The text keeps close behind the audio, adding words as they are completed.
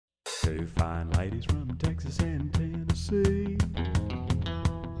Two fine ladies from Texas and Tennessee,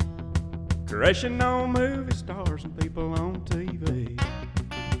 crushing on movie stars and people on TV.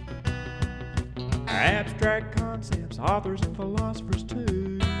 Abstract concepts, authors and philosophers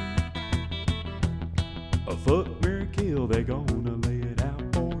too. A fuck, marry, kill, they gonna lay it out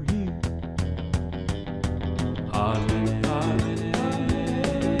for you. Hot minute, hot minute, hot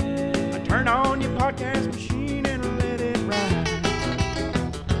minute. Turn on your podcast machine and let it ride.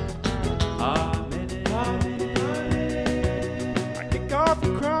 Hot minute, hot minute, hot minute. I kick off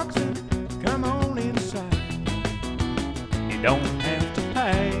your Crocs and come on inside. You don't have to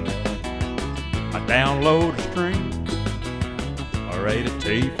pay. I download a stream or rate a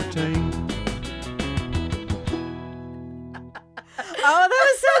T for team. Oh, that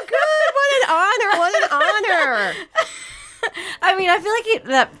was so good. What an honor. I mean, I feel like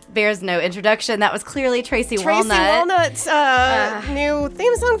that bears no introduction. That was clearly Tracy Walnut. Walnut's new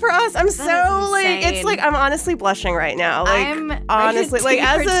theme song for us. I'm so like, it's like, I'm honestly blushing right now. Like, I'm honestly, like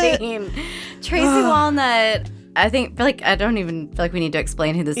as a Tracy Walnut. I don't even feel like we need to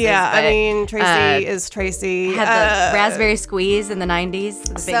explain who this is. Yeah, I mean, Tracy is Tracy. Had the Raspberry Squeeze in the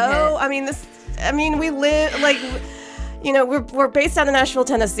 90s. So, I mean, we live like, you know, we're based out of Nashville,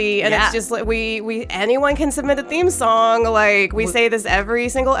 Tennessee, and it's just like we anyone can submit a theme song. Like we say this every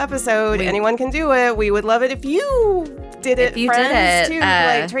single episode. Anyone can do it. We would love it if you did it. If you friends did it, too,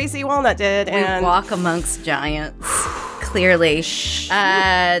 like Tracy Walnut did. We walk amongst giants. Clearly.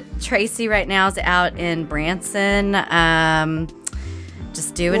 Tracy right now is out in Branson,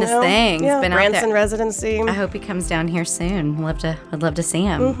 just doing his thing. Yeah, He's been Branson out there. Residency. I hope he comes down here soon. I'd love to see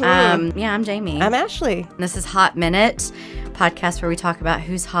him. Mm-hmm. I'm Jamie. I'm Ashley. And this is Hot Minute, podcast where we talk about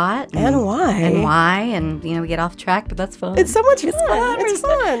who's hot and why. And we get off track, but that's fun. It's so much fun. It's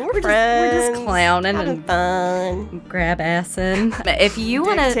fun. We're friends. We're just clowning having fun. Grab assing. If you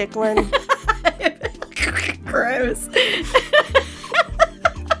want to tickling. Gross.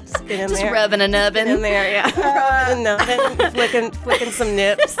 Just rubbing a nubbin in there, yeah. Rubbing a nubbin, flicking some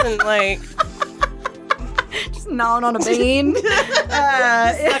nips, and like just gnawing on a bean,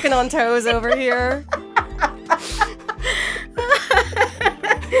 sucking on toes over here.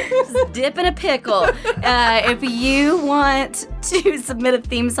 Just dipping a pickle. If you want to submit a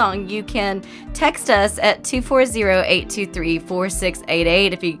theme song, you can text us at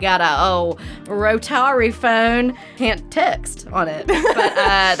 240-823-4688. If you got a Rotary phone, can't text on it. But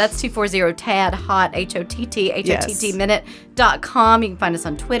that's 240-TAD-HOT, HOTT minute.com. You can find us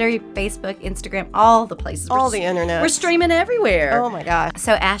on Twitter, Facebook, Instagram, all the places. All the internet. We're streaming everywhere. Oh my God.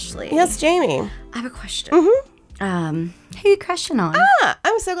 So Ashley. Yes, Jamie. I have a question. Mm-hmm. Who are you crushing on?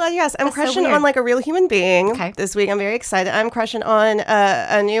 I'm so glad you asked. I'm crushing on like a real human being. Okay. This week I'm very excited. I'm crushing on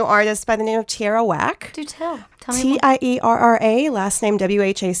a new artist by the name of Tierra Whack. Do tell me. Tierra, last name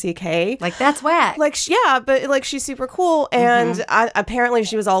WHACK. Like that's whack. Like but like she's super cool, and apparently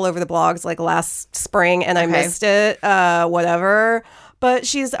she was all over the blogs like last spring, and I missed it. Whatever. But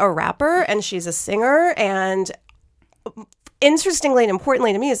she's a rapper and she's a singer, and interestingly and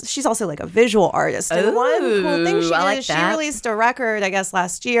importantly to me is she's also like a visual artist. And one cool thing she did, she released a record, I guess,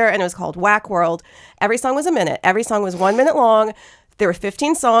 last year, and it was called Whack World. Every song was a minute. Every song was 1 minute long. There were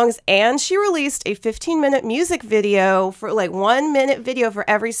 15 songs, and she released a 15-minute music video for like 1 minute video for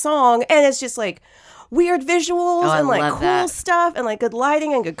every song. And it's just like weird visuals and like cool stuff and like good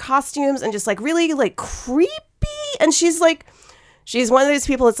lighting and good costumes and just like really like creepy. And she's one of those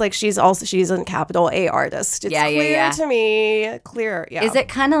people. It's like she's a capital A artist. It's clear to me. Clear. Yeah. Is it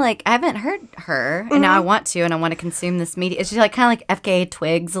kind of like, I haven't heard her, and now I want to consume this media. Is she like kind of like FKA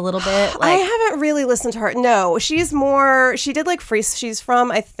Twigs a little bit? I haven't really listened to her. No, she's more. She did like free. She's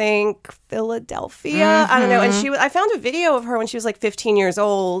from, I think, Philadelphia. I don't know. And I found a video of her when she was like 15 years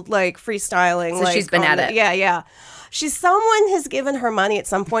old, like freestyling. So she's been at it. Yeah. Someone has given her money at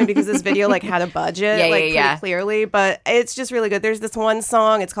some point because this video like had a budget, pretty clearly, but it's just really good. There's this one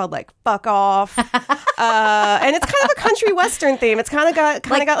song, it's called like "Fuck Off," and it's kind of a country western theme. It's kind of got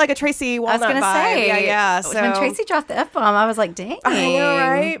like a Tracy Walnut vibe. Say, yeah. So when Tracy dropped the F-bomb, I was like, dang, I know,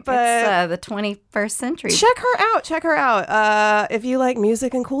 right? But it's the 21st century. Check her out. If you like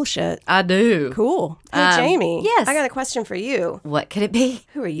music and cool shit, I do. Cool. Hey, Jamie. Yes. I got a question for you. What could it be?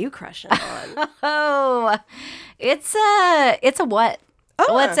 Who are you crushing on? It's a what? Oh.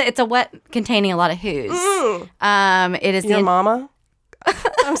 Well, it's a what containing a lot of who's. It is your mama.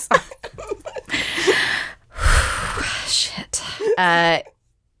 I'm sorry. Shit.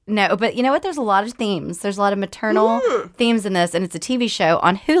 No, but you know what? There's a lot of themes. There's a lot of maternal themes in this, and it's a TV show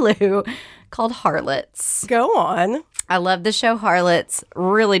on Hulu called Harlots. Go on. I love the show Harlots.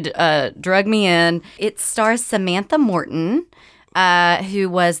 Really drug me in. It stars Samantha Morton. who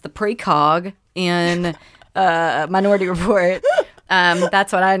was the precog in Minority Report.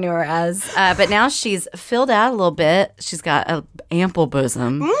 That's what I knew her as. But now she's filled out a little bit. She's got an ample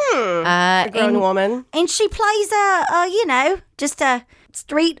bosom. A grown woman. And she plays just a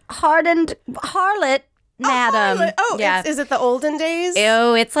street-hardened harlot. Madam. Yeah. Is it the olden days?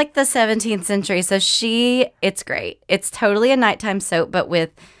 Oh, it's like the 17th century. So it's great. It's totally a nighttime soap, but with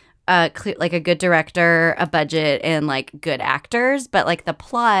like a good director, a budget, and like good actors. But like the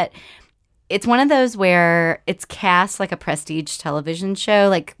plot, it's one of those where it's cast like a prestige television show.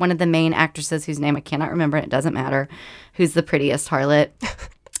 Like one of the main actresses, whose name I cannot remember, and it doesn't matter, who's the prettiest harlot.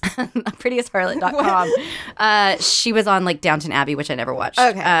 prettiestharlot.com. She was on like Downton Abbey, which I never watched.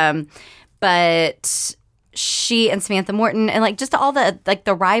 Okay. But she and Samantha Morton and like just all the like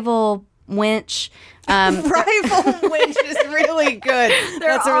the rival wench. Rival wench is really good.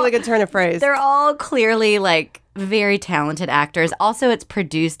 That's a really good turn of phrase. They're all clearly like very talented actors. Also, it's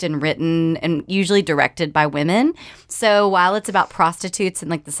produced and written and usually directed by women. So while it's about prostitutes in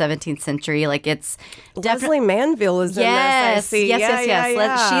like the 17th century, like it's Leslie Manville is in this. I see.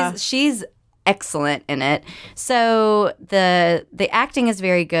 Yes. She's excellent in it. So the acting is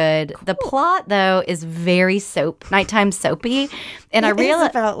very good. Cool. The plot though is very nighttime soapy, and I realize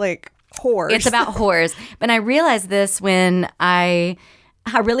it's about like whores. It's about whores. And I realized this when I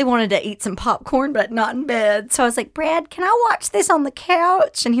really wanted to eat some popcorn, but not in bed. So I was like, Brad, can I watch this on the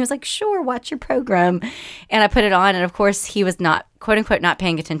couch? And he was like, sure, watch your program. And I put it on, and of course he was not, quote unquote, not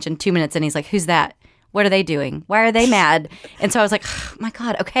paying attention. 2 minutes in, he's like, who's that? What are they doing? Why are they mad? And so I was like, oh my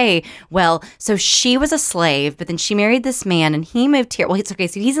God, okay. Well, so she was a slave, but then she married this man and he moved here. Well, it's okay.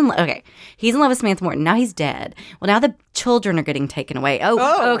 So he's in love with Samantha Morton. Now he's dead. Well, now the children are getting taken away.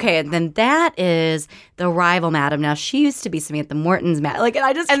 Oh. Okay. And then that is the rival madam. Now she used to be Samantha Morton's madam.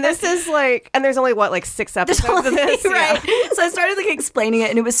 And this is like, and there's only what, like 6 episodes of this? Right. Yeah. So I started like explaining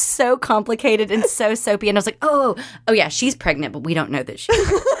it, and it was so complicated and so soapy. And I was like, oh yeah, she's pregnant, but we don't know that she's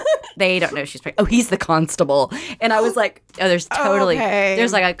pregnant. They don't know she's pregnant. Oh, he's the constable. And I was like, there's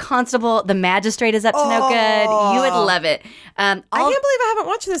like a constable. The magistrate is up to no good. You would love it. I can't believe I haven't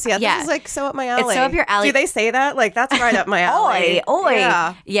watched this yet. Yeah. This is like so up my alley. It's so up your alley. Do they say that? Like, that's right up my alley. Oi.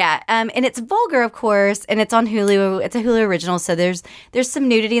 Yeah. And it's vulgar, of course, and it's on Hulu. It's a Hulu original, so there's some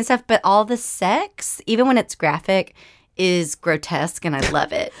nudity and stuff, but all the sex, even when it's graphic, is grotesque, and I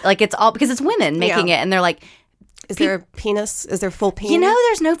love it. Like, it's all because it's women making it, and they're like, is there a penis? Is there full peen?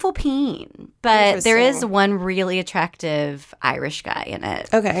 There's no full peen, but there is one really attractive Irish guy in it.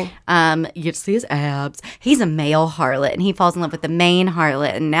 Okay. You get to see his abs. He's a male harlot, and he falls in love with the main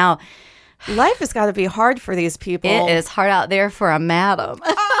harlot, and now life has got to be hard for these people. It is hard out there for a madam.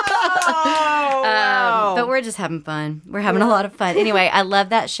 Wow. But we're just having fun. We're having a lot of fun. Anyway, I love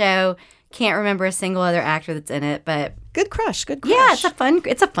that show. Can't remember a single other actor that's in it, but good crush. Yeah, it's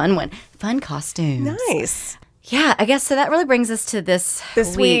a fun one. Fun costumes. Nice. Yeah, I guess so. That really brings us to this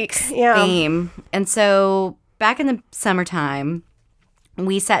week's theme. And so back in the summertime,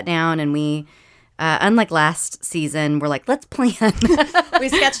 we sat down and we, unlike last season, we're like, let's plan. We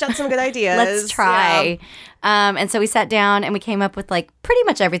sketched out some good ideas. Let's try. Yeah. And so we sat down and we came up with like pretty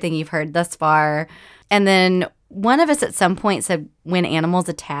much everything you've heard thus far. And then one of us at some point said, when animals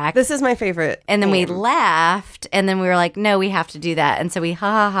attack. This is my favorite. And then we laughed. And then we were like, no, we have to do that. And so we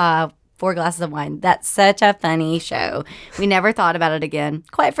 4 glasses of wine. That's such a funny show. We never thought about it again.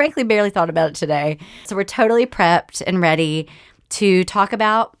 Quite frankly, barely thought about it today. So we're totally prepped and ready to talk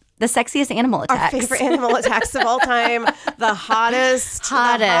about the sexiest animal attacks. Our favorite animal attacks of all time. The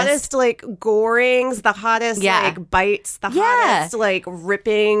hottest like gorings, the hottest like bites, the hottest like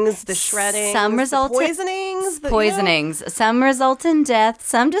rippings, the shreddings, some result poisonings. Some result in death.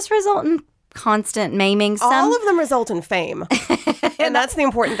 Some just result in constant maiming. All of them result in fame. And that's the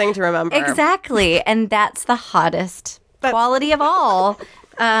important thing to remember. Exactly. And that's the hottest quality of all.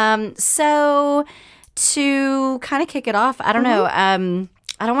 So to kind of kick it off, I don't know. I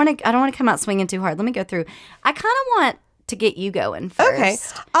don't want to come out swinging too hard. Let me go through. I kind of want to get you going first. Okay.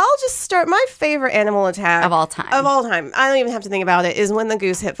 I'll just start. My favorite animal attack of all time. I don't even have to think about it, is when the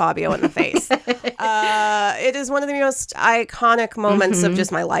goose hit Fabio in the face. It is one of the most iconic moments of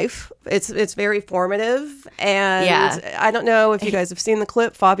just my life. It's very formative. And I don't know if you guys have seen the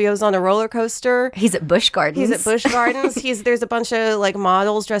clip. Fabio's on a roller coaster. He's at Busch Gardens. There's a bunch of like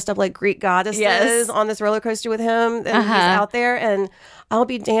models dressed up like Greek goddesses on this roller coaster with him. And he's out there, and I'll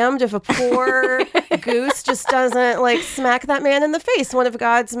be damned if a poor goose just doesn't like smack that man in the face. One of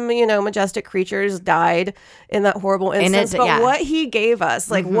God's, majestic creatures died in that horrible instance. What he gave us,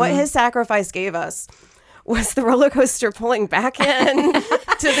 like what his sacrifice gave us, was the roller coaster pulling back in to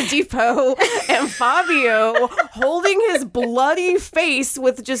the depot, and Fabio holding his bloody face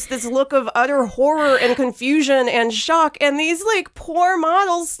with just this look of utter horror and confusion and shock, and these like poor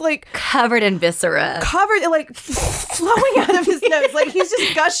models like covered in viscera, covered like flowing out of his nose, like he's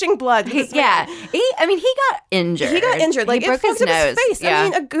just gushing blood. He got injured. He got injured. Like he broke his nose. His face. Yeah. I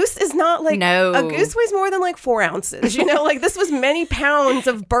mean, a goose is not like a goose weighs more than like 4 ounces. You know, like this was many pounds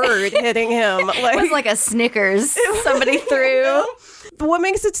of bird hitting him. Like, it was like a Snickers somebody threw. But what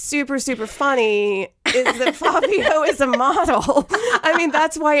makes it super, super funny is that Fabio is a model. I mean,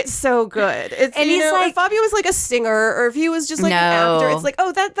 that's why it's so good. It's, and he's like, if Fabio was like a singer, or if he was just like an actor, it's like,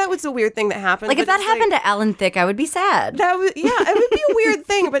 oh, that was a weird thing that happened. Like if that happened to Alan Thicke, I would be sad. That would, yeah, it would be a weird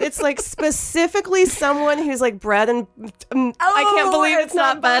thing. But it's like specifically someone who's like bred and I can't believe it's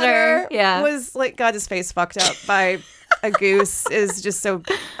not butter. Yeah, was like got his face fucked up by a goose is just so.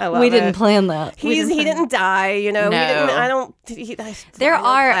 I love it. We didn't plan that. He didn't die. You know, no. He didn't. I don't. There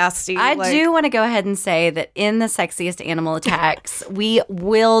are. I do want to go ahead and say that in the Sexiest Animal Attacks, we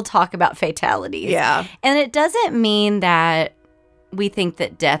will talk about fatalities. Yeah, and it doesn't mean that we think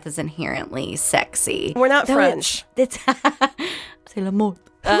that death is inherently sexy. We're not French. It's c'est la mort.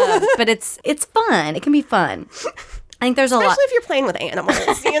 But it's fun. It can be fun. I think there's especially if you're playing with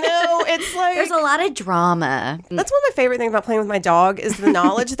animals, you know, it's like there's a lot of drama. That's one of my favorite things about playing with my dog is the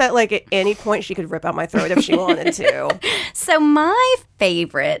knowledge that like at any point she could rip out my throat if she wanted to. So my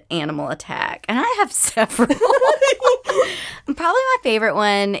favorite animal attack, and I have several. Probably my favorite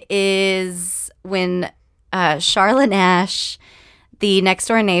one is when Charlotte Nash, the next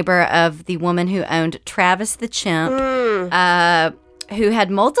door neighbor of the woman who owned Travis the chimp, who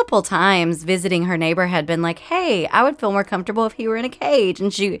had multiple times visiting her neighbor, had been like, hey, I would feel more comfortable if he were in a cage.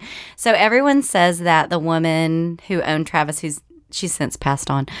 And so everyone says that the woman who owned Travis, she's since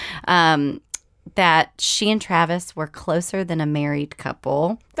passed on, that she and Travis were closer than a married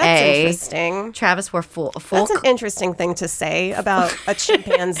couple. That's interesting. Travis wore full. That's an interesting thing to say about a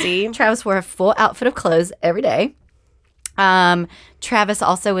chimpanzee. Travis wore a full outfit of clothes every day. Travis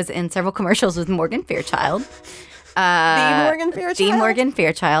also was in several commercials with Morgan Fairchild. The Morgan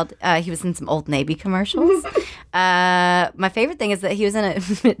Fairchild. He was in some Old Navy commercials. My favorite thing is that he was in a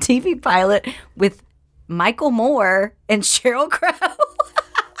TV pilot with Michael Moore and Sheryl Crow.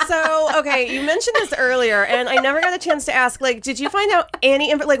 So, okay, you mentioned this earlier, and I never got a chance to ask, like, did you find out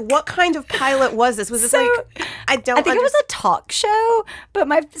any, like, what kind of pilot was this? Was it like, I think it was a talk show, but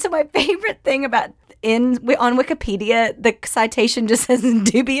my favorite thing about on Wikipedia, the citation just says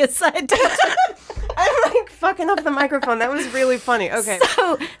dubious citation. I'm like fucking up the microphone. That was really funny. Okay.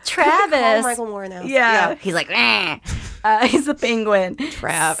 So Travis, call Michael Moore now. Yeah. He's like, he's the penguin.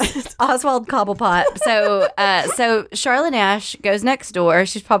 Travis. Oswald Cobblepot. So Charlotte Nash goes next door.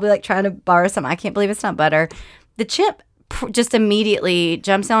 She's probably like trying to borrow some. I can't believe it's not butter. The chimp just immediately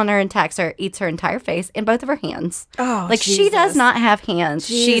jumps on her and attacks her, eats her entire face and both of her hands. Oh, like Jesus. She does not have hands.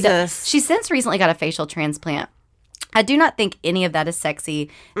 Jesus. She's since recently got a facial transplant. I do not think any of that is sexy.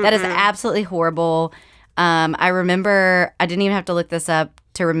 That is absolutely horrible. I remember, I didn't even have to look this up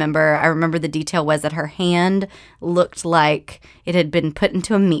to remember. I remember the detail was that her hand looked like it had been put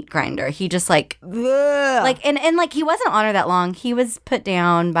into a meat grinder. He just like he wasn't on her that long. He was put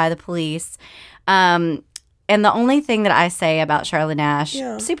down by the police. And the only thing that I say about Charlotte Nash,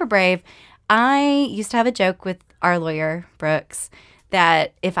 super brave. I used to have a joke with our lawyer, Brooks,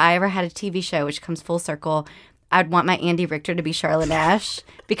 that if I ever had a TV show, which comes full circle, I'd want my Andy Richter to be Charlotte Nash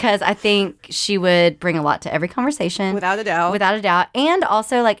because I think she would bring a lot to every conversation. Without a doubt. And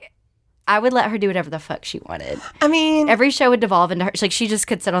also, like, I would let her do whatever the fuck she wanted. I mean, every show would devolve into her. Like, she just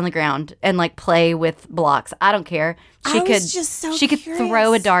could sit on the ground and, like, play with blocks. I don't care. She could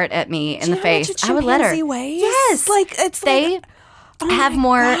throw a dart at me in the face. I would let her. Yes. Like, it's they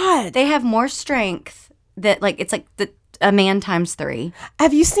have more strength that, like, it's like a man times 3.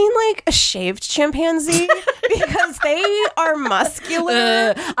 Have you seen like a shaved chimpanzee? Because they are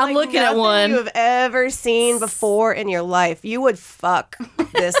muscular. I'm looking at one you have ever seen before in your life. You would fuck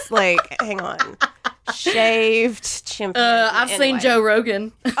this. Like, hang on, shaved chimpanzee. I've seen Joe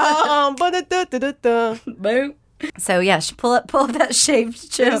Rogan. Boom. So yeah, pull up that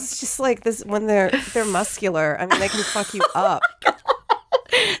shaved chimp. It's just like this when they're muscular. I mean, they can fuck you up.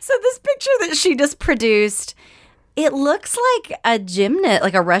 So this picture that she just produced. It looks like a gymnast,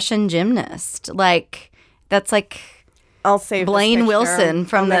 like a Russian gymnast. Like, that's like I'll save Blaine Wilson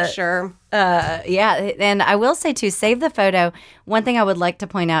from sure. Yeah, and I will say, too, save the photo. One thing I would like to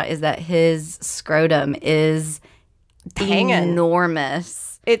point out is that his scrotum is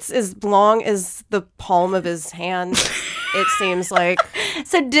enormous. It's as long as the palm of his hand, it seems like.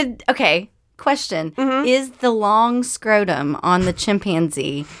 So question. Is the long scrotum on the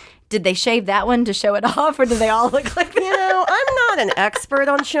chimpanzee, did they shave that one to show it off, or do they all look like that? You know, I'm not an expert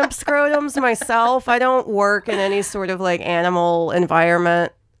on chimp scrotums myself. I don't work in any sort of like animal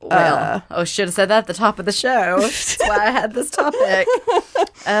environment. Well, should have said that at the top of the show. That's why I had this topic.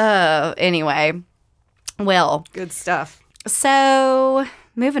 Anyway. Well. Good stuff. So,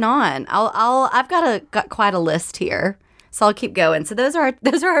 moving on. I've got quite a list here. So I'll keep going. So those are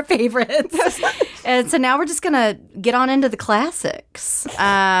our favorites. And so now we're just going to get on into the classics.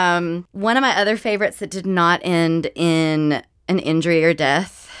 One of my other favorites that did not end in an injury or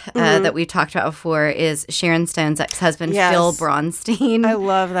death that we've talked about before is Sharon Stone's ex-husband, Phil Bronstein. I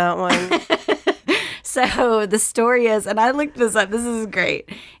love that one. So the story is, and I looked this up, this is great.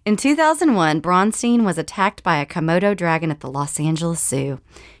 In 2001, Bronstein was attacked by a Komodo dragon at the Los Angeles Zoo.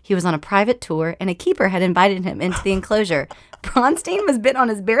 He was on a private tour, and a keeper had invited him into the enclosure. Bronstein was bit on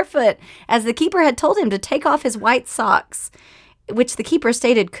his bare foot, as the keeper had told him to take off his white socks, which the keeper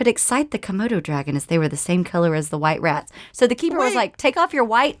stated could excite the Komodo dragon as they were the same color as the white rats. So the keeper was like, take off your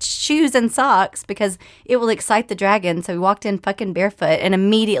white shoes and socks because it will excite the dragon. So he walked in fucking barefoot, and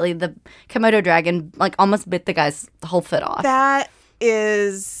immediately the Komodo dragon like almost bit the guy's whole foot off. That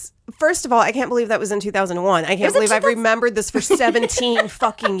is... First of all, I can't believe that was in 2001. I can't believe I've remembered this for 17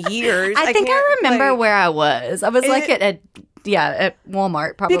 fucking years. I think I remember where I was. I was at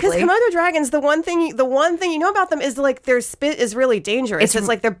Walmart probably. Because Komodo dragons, the one thing you know about them is like their spit is really dangerous. It's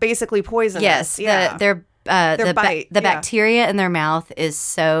like they're basically poisonous. Yes, the bacteria in their mouth is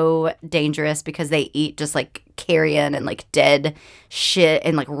so dangerous because they eat just like carrion and like dead shit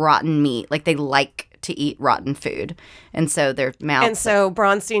and like rotten meat. Like they like to eat rotten food, and so their mouth. And so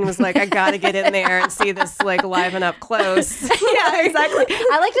Bronstein was like, I gotta get in there and see this like liven up close. Yeah, exactly.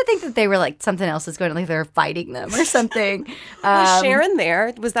 I like to think that they were like something else is going on, like they were fighting them or something. Was Sharon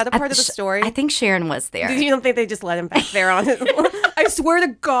there? Was that a part of the story? I think Sharon was there. You don't think they just let him back there on his... I swear to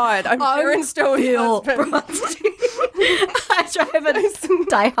God, I'm Sharon Stone's husband. I drive a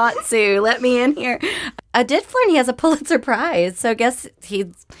Daihatsu. Let me in here. Did learn he has a Pulitzer Prize, so I guess he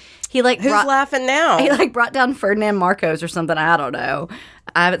like who's laughing now? He like brought down Ferdinand Marcos or something. I don't know.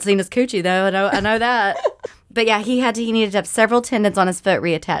 I haven't seen his coochie though. I know that. But yeah, he needed to have several tendons on his foot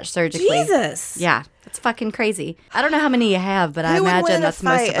reattached surgically. Jesus. Yeah, it's fucking crazy. I don't know how many you have, but I imagine that's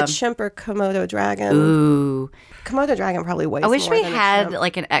most of them. A chimp or Komodo dragon? Ooh, Komodo dragon probably weighs. I wish more we than had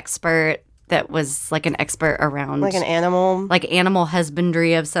like an expert that was like an expert around like an animal, like animal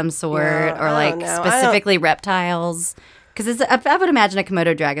husbandry of some sort, or like specifically reptiles. Because I would imagine a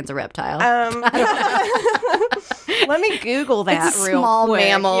Komodo dragon's a reptile. Let me Google that. It's a real small quick.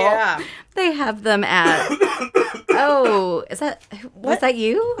 mammal. Yeah. They have them at. Oh, was that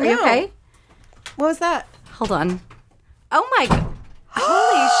you? Are you okay? What was that? Hold on. Oh my!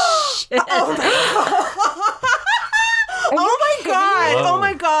 Holy shit! Oh my god! Whoa. Oh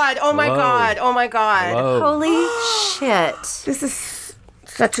my god! Oh my Whoa. god! Oh my god! Whoa. Holy shit! This is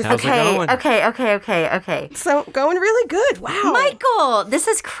such a How's it going? Okay. So going really good. Wow, Michael, this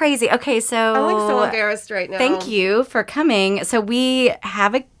is crazy. Okay, so I'm like so embarrassed right now. Thank you for coming. So we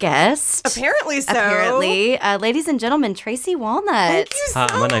have a guest. Apparently so. Apparently, ladies and gentlemen, Tracy Walnut. Thank you so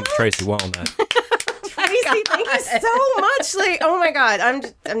Hi, my name's Tracy Walnut. Tracy, thank you so much. Like, oh my god, I'm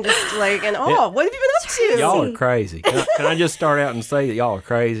just like in awe. What have you been up to? Y'all are crazy. Can I just start out and say that y'all are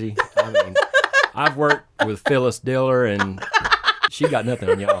crazy? I mean, I've worked with Phyllis Diller, and she got nothing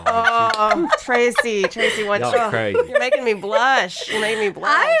on y'all. Oh, Tracy, what? Y'all are crazy. You're making me blush.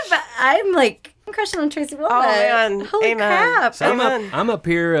 I'm like crushing on Tracy Walnut. Oh man, Holy amen. crap! So I'm up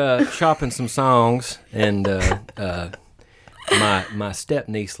here shopping some songs, and my step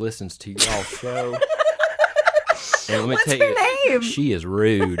niece listens to y'all's show. And let me tell you, name? she is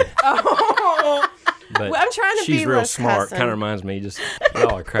rude. Oh. But Well, I'm trying to she's be real less smart. cussing. Kind of reminds me, just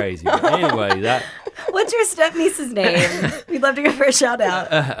y'all are crazy. But anyway, What's your stepniece's name? We'd love to give her a shout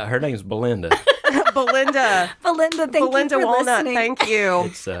out. her name's Belinda. Belinda. Belinda, thank Belinda you for Walnut, listening. thank you.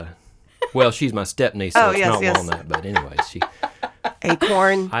 It's well, she's my step niece, so Oh, it's yes, not yes. Walnut. But anyway,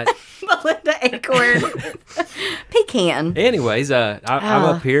 Acorn. Belinda Acorn. Pecan. Anyways, I'm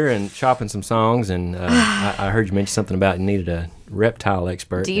up here and shopping some songs, and I heard you mention something about you needed a reptile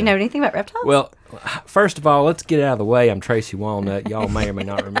expert. Do you know anything about reptiles? Well, first of all, let's get out of the way. I'm Tracy Walnut. Y'all may or may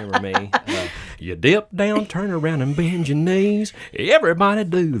not remember me. You dip down, turn around, and bend your knees. Everybody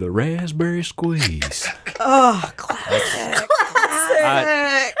do the raspberry squeeze. Oh, classic.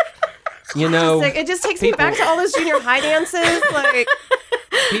 Classic. You know, Classic. It just takes me back to all those junior high dances. Like,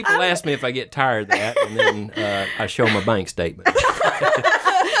 people ask me if I get tired of that, and then I show my bank statement.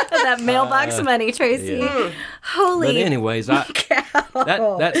 that mailbox money, Tracy. yeah. Holy But anyways, cow.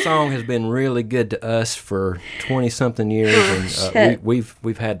 That song has been really good to us for 20-something years, and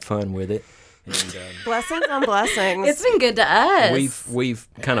we've had fun with it. And, blessings on blessings. It's been good to us. We've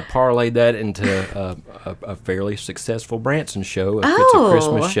kind of parlayed that into a fairly successful Branson show. It's a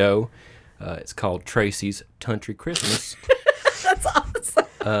Christmas show. It's called Tracy's Country Christmas. That's awesome.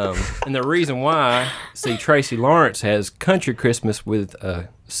 And the reason why, see, Tracy Lawrence has Country Christmas with a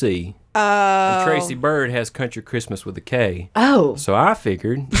C. And Tracy Bird has Country Christmas with a K. Oh. So I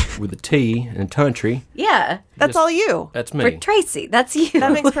figured with a T and country. Yeah. That's all you. That's me. For Tracy, that's you.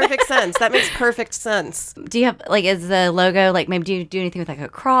 That makes perfect sense. That makes perfect sense. Do you have, like, is the logo, like, maybe do you do anything with, like, a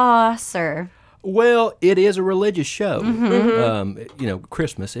cross or? Well, it is a religious show.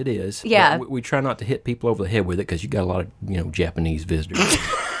 Christmas, it is. Yeah. But we try not to hit people over the head with it because you got a lot of, Japanese visitors.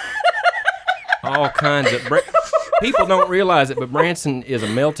 All kinds of... People don't realize it, but Branson is a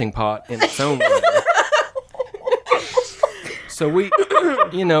melting pot in its own way. So we,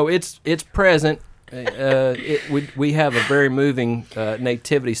 it's present. We have a very moving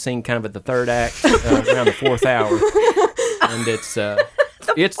nativity scene kind of at the third act, around the fourth hour. And it's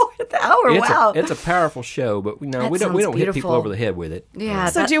Fourth hour, wow. It's a powerful show, but we don't hit people beautiful. over the head with it. Yeah.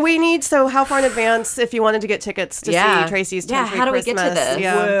 So how far in advance, if you wanted to get tickets to see Tracy's Country how do we Christmas? get to this?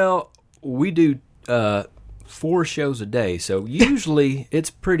 Yeah. Well, we do 4 shows a day, so usually it's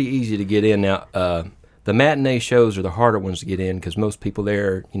pretty easy to get in. Now, the matinee shows are the harder ones to get in because most people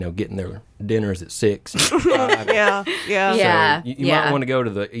there, getting their dinners at 6. Yeah. Yeah. So you might want to go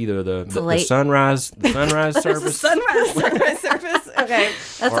to either the sunrise service. Sunrise Service. Okay.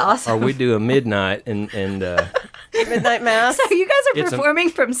 That's awesome. Or we do a midnight and Midnight mass. So you guys are performing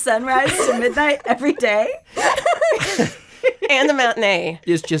from sunrise to midnight every day? And the matinee.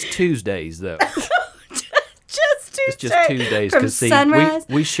 it's just Tuesdays though. Just Tuesday. It's just Tuesdays From because sunrise?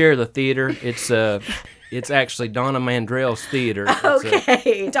 we share the theater. It's actually Donna Mandrell's theater.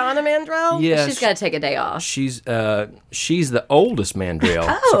 Okay. Donna Mandrell? Yeah, She's got to take a day off. she's the oldest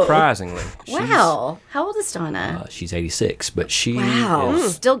Mandrell, surprisingly. Wow. How old is Donna? She's 86, but she Wow.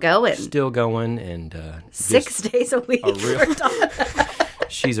 is Still going. still going and 6 days a week for Donna.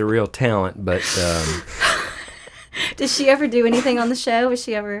 she's a real talent. But Does she ever do anything on the show? Was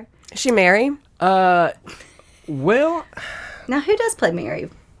she ever? Is she Mary? well, Now, who does play Mary?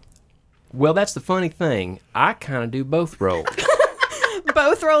 that's the funny thing. I kind of do both roles.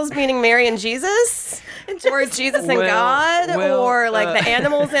 Both roles meaning Mary and Jesus? Or Jesus and God? Or like the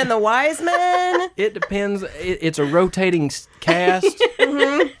animals and the wise men? It depends. It's a rotating cast.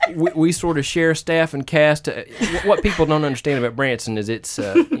 We sort of share staff and cast. What people don't understand about Branson is it's,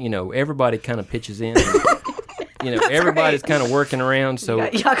 everybody kind of pitches in. Everybody's kind of working around. So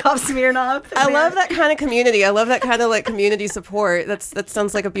Yakov Smirnoff. I love that kind of community. I love that kind of like community support. That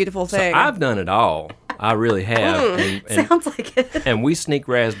sounds like a beautiful thing. I've done it all. I really have. And Sounds like it. and we sneak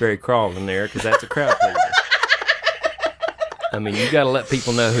raspberry crawl in there because that's a crowd pleaser. I mean, you got to let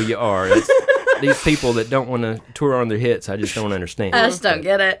people know who you are. These people that don't want to tour on their hits, I just don't understand. I just don't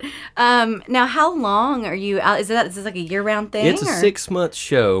get it. Now, how long are you out? Is this like a year-round thing? It's a 6-month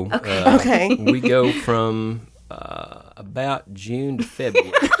show. Okay. Okay. We go from about June to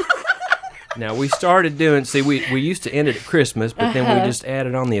February. Now, we started doing, we used to end it at Christmas, but then we just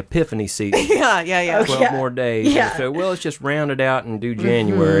added on the Epiphany season. Yeah. 12 more days. Yeah. And so, let's just round it out and do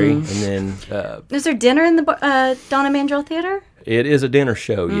January. And then Is there dinner in the Donna Mandrell Theater? it is a dinner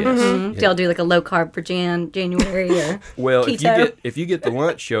show, yes. Do y'all do like a low carb for January or Well, keto? if you get the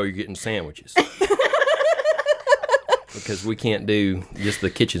lunch show, you're getting sandwiches. Because we can't do, just the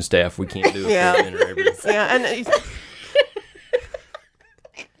kitchen staff, we can't do a full dinner every day. Yeah. And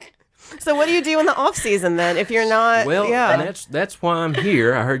so what do you do in the off season then? If you're not, Well, and that's why I'm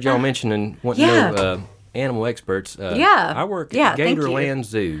here. I heard y'all mentioning wanting to know animal experts. I work at Gatorland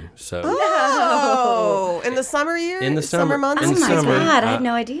Zoo. So in the summer year, in the summer months. in Oh the my summer, God, I had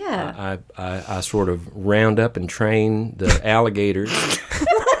no idea. I sort of round up and train the alligators.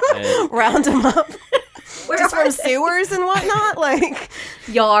 And, Round them up. Where Just are from they? sewers and whatnot, like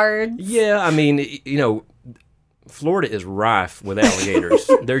Yards. yeah, I mean, Florida is rife with alligators.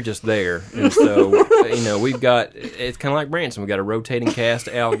 They're just there. And so, we've got, it's kind of like Branson. We've got a rotating cast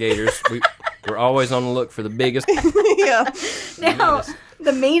of alligators. We're always on the look for the biggest. yeah. Now,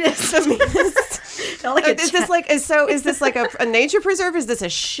 the meanest. Not like a Is this like a nature preserve? Is this a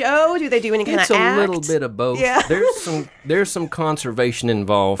show? Do they do any kind It's of a act? little bit of both. Yeah. There's some conservation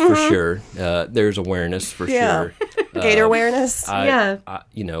involved for sure. There's awareness for sure. Gator awareness.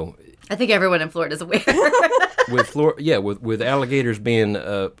 I think everyone in Florida is aware. with alligators being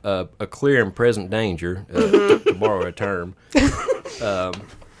a clear and present danger, to borrow a term.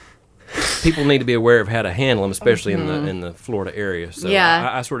 people need to be aware of how to handle them, especially in the Florida area. So Yeah.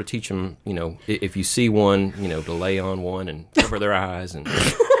 I sort of teach them, if you see one, to lay on one and cover their eyes. And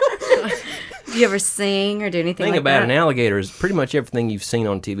Do you ever sing or do anything the thing like about that? an alligator is pretty much everything you've seen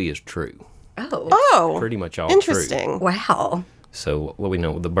on TV is true. Oh, Pretty much all interesting. true. Wow. So what we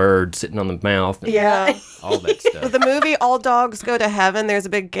know, the bird sitting on the mouth, and Yeah. all that stuff. The movie All Dogs Go to Heaven, there's a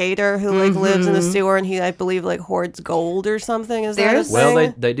big gator who lives in the sewer, and he, I believe, hoards gold or something. Is that a There's- Well,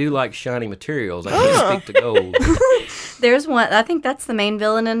 thing? they do like shiny materials. I can't speak to gold. There's one. I think that's the main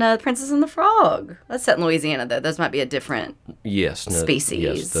villain in Princess and the Frog. That's set in Louisiana, though. Those might be a different. Yes. No, Species.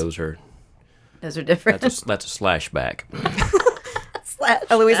 Yes, those are. Those are different. That's a slashback.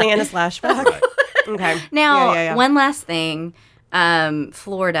 A Louisiana flashback. Okay. Now, Yeah. one last thing.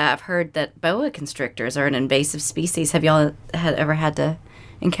 Florida, I've heard that boa constrictors are an invasive species. Have y'all ever had to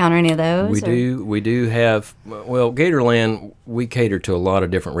encounter any of those? We do have, well, Gatorland, we cater to a lot of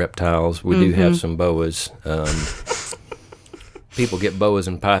different reptiles. We do have some boas. People get boas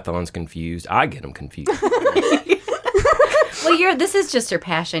and pythons confused. I get them confused. Well, this is just your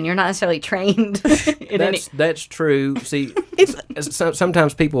passion. You're not necessarily trained in any. That's true. See,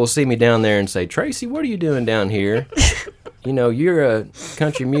 sometimes people will see me down there and say, Tracy, what are you doing down here? You're a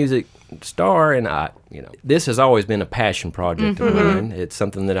country music star, and this has always been a passion project of mine. It's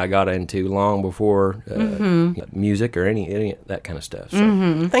something that I got into long before music or any that kind of stuff.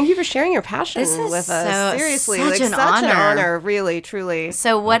 So. Thank you for sharing your passion This is with us. Seriously, such an such an honor. honor, really, truly.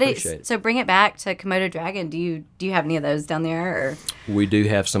 So what appreciate it. So bring it back to Komodo dragon. Do you have any of those down there? Or? We do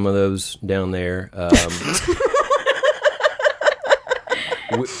have some of those down there.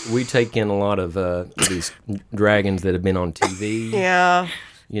 We take in a lot of these dragons that have been on TV. Yeah.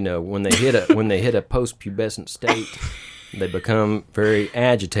 When they hit a post-pubescent state, they become very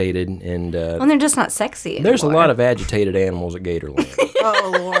agitated, and Well, they're just not sexy anymore. there's a lot of agitated animals at Gatorland.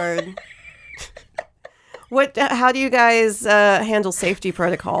 Oh Lord. How do you guys handle safety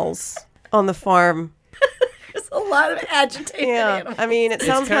protocols on the farm? There's a lot of agitated animals. I mean, it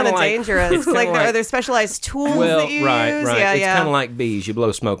sounds kind kinda of like- dangerous. it's kinda Like, like- are there specialized tools Well, that you right. use? It's Yeah. kind of like bees. You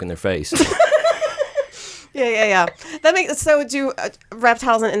blow smoke in their face. Yeah. That makes so. Do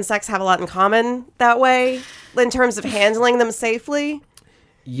reptiles and insects have a lot in common that way, in terms of handling them safely?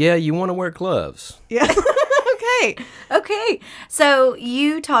 Yeah, you want to wear gloves. Yeah. Okay. Okay. So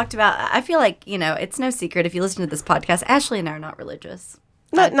you talked about, I feel like, it's no secret if you listen to this podcast, Ashley and I are not religious.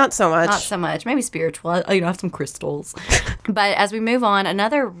 Not so much. Not so much. Maybe spiritual. I have some crystals. But as we move on,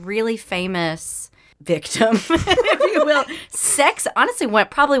 another really famous victim, if you will, honestly,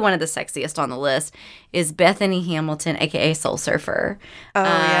 probably one of the sexiest on the list is Bethany Hamilton, a.k.a. Soul Surfer. Oh,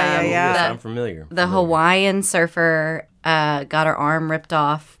 yeah. Yes, I'm familiar. The Hawaiian surfer got her arm ripped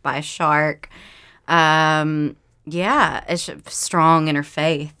off by a shark. Is strong in her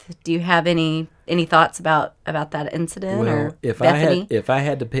faith. Do you have any thoughts about that incident? Well, or if Bethany? I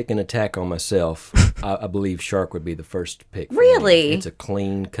had to pick an attack on myself, I believe shark would be the first pick. for me. Really? It's a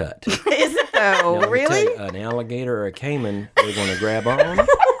clean cut. Is it though? Now, let me Really? tell you, an alligator or a caiman, they're going to grab on,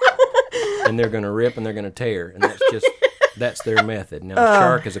 and they're going to rip, and they're going to tear, and that's their method. Now, a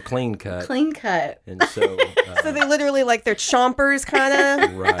shark is a clean cut, Clean cut. and so So they literally they're chompers, kind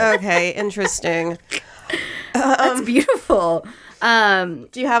of. Right. Okay, interesting. That's beautiful.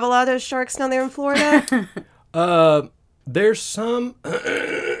 Do you have a lot of sharks down there in Florida? there's some.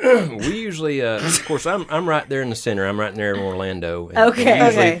 We usually, of course, I'm right there in the center. I'm right there in Orlando. And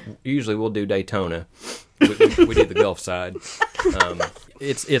Okay. Usually we'll do Daytona. We do the Gulf side.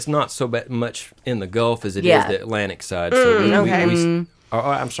 It's not so much in the Gulf as it is the Atlantic side. So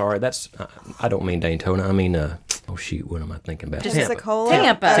I'm sorry. I don't mean Daytona. I mean oh shoot, what am I thinking about? Pensacola?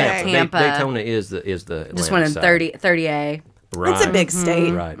 Tampa. Okay. Tampa. Daytona is the Atlantic Just one in side. 30A. Right. It's a big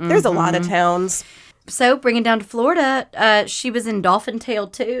state. Right. There's a lot of towns. So, bringing down to Florida, she was in Dolphin Tale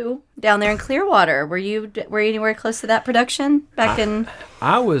 2 down there in Clearwater. Were you anywhere close to that production back in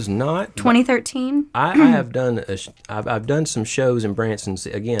I was not. 2013? I have done I've done some shows in Branson.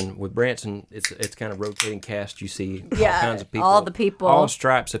 Again, with Branson, it's kind of rotating cast. You see all kinds of people, all the people. all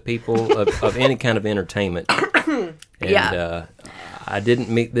stripes of people of any kind of entertainment. And I didn't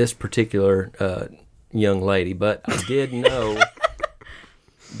meet this particular young lady, but I did know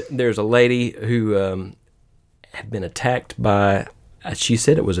there's a lady who had been attacked by. She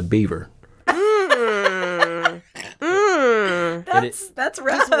said it was a beaver. That's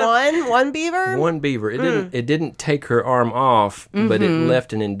rough. Just one beaver? One beaver. It didn't take her arm off, but it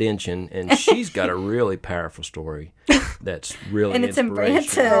left an indention, and she's got a really powerful story. That's really And it's in inspirational.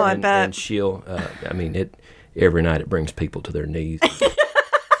 Branson. Oh, I bet. And she'll. Every night it brings people to their knees.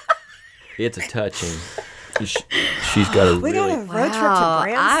 It's a touching. She's got a We really... got a road trip to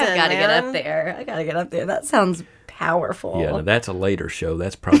Branson, I've got to get man. up there. I got to get up there. That sounds powerful. Yeah, no, that's a later show.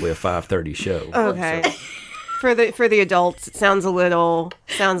 That's probably a 5:30 show. Okay. So, For the adults, it sounds like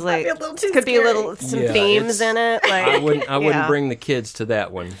be a little too could be a scary. little some Yeah, themes it's- in it. Like I wouldn't yeah. bring the kids to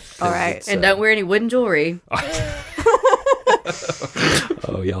that one. 'Cause All right. it's, And don't wear any wooden jewelry.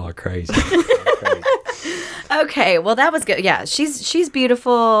 Oh, y'all are crazy. Okay, well that was good. Yeah, she's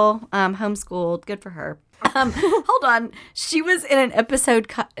beautiful. Homeschooled, good for her. Hold on, she was in an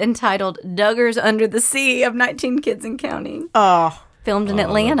episode entitled "Duggars Under the Sea" of 19 Kids and Counting. Oh, Filmed in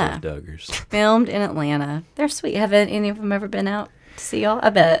Atlanta. Duggars. Filmed in Atlanta. They're sweet. Haven't any of them ever been out to see y'all? I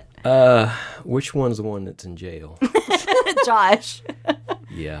bet. Which one's the one that's in jail? Josh,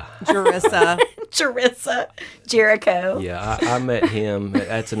 Yeah. Jarissa. Charissa, Jericho. Yeah, I met him.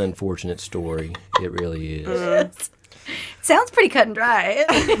 That's an unfortunate story. It really is. Sounds pretty cut and dry.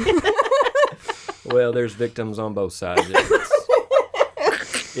 Well, there's victims on both sides.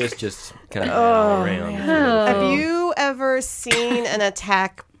 It's just kind of all around. Have you ever seen an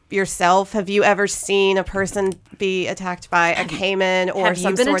attack yourself? Have you ever seen a person be attacked by a caiman or have you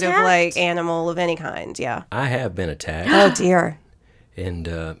some been sort of attacked? like animal of any kind? Yeah. I have been attacked, Oh dear.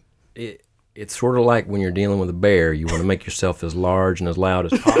 and it's sort of like when you're dealing with a bear. You want to make yourself as large and as loud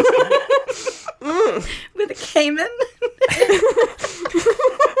as possible. With a caiman.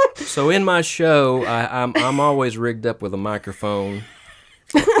 So in my show, I'm always rigged up with a microphone,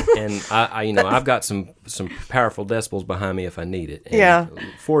 and I've got some powerful decibels behind me if I need it. And Yeah.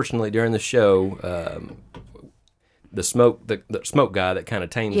 Fortunately, during the show, the smoke guy that kind of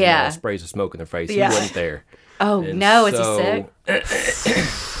tames them Yeah. all, sprays the smoke in their face. Yeah. He wasn't there. Oh And no, is he so, sick?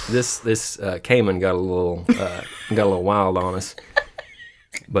 This caiman got a little wild on us,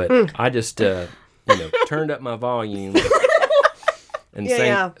 but I just turned up my volume and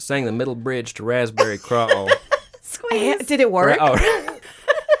Yeah. sang the middle bridge to Raspberry Crawl. Squeeze. Did it work? Oh.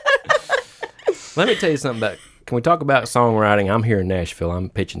 Let me tell you something about. Can we talk about songwriting? I'm here in Nashville. I'm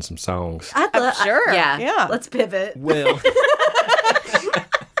pitching some songs. Sure, Yeah. yeah. Let's pivot. Well,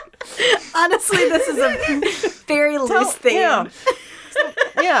 Honestly, this is a very loose theme. Yeah.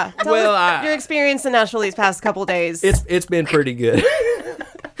 Yeah. Tell Well, us your experience in Nashville these past couple days. it's been pretty good.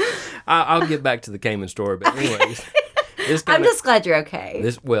 I'll get back to the Cayman story, but anyways, I'm just glad you're okay.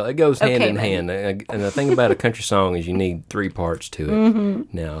 it goes hand in man. hand. And the thing about a country song is you need three parts to it. Mm-hmm.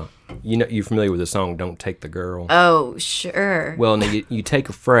 Now, you're familiar with the song "Don't Take the Girl." Oh, sure. Well, now you take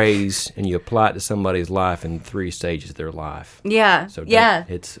a phrase and you apply it to somebody's life in 3 stages of their life. Yeah. So yeah.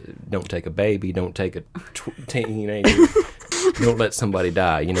 don't take a baby, don't take a teenager, don't let somebody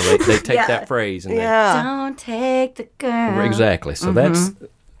die. They take Yeah. that phrase and yeah. Don't take the girl. exactly. So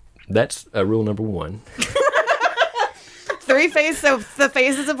that's rule number 1. 3 phases of the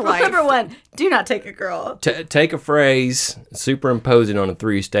phases of life. Number 1, do not take a girl. Take a phrase, superimpose it on the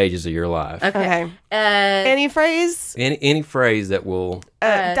 3 stages of your life. Okay. Uh, Any phrase? Any phrase that will.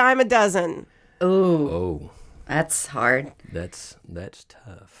 Dime a dozen. ooh, Oh, that's hard. that's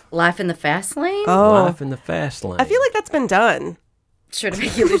tough. Life in the fast lane? Oh. Life in the fast lane. I feel like that's been done. Sure to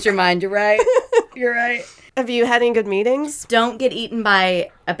make you lose your mind. You're right. You're right. Have you had any good meetings? Don't get eaten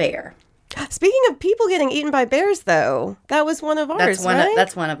by a bear. Speaking of people getting eaten by bears, though, that was one of ours, right?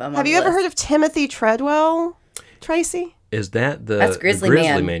 That's one of them. Have you ever heard of Timothy Treadwell, Tracy? Is that the That's Grizzly the Grizzly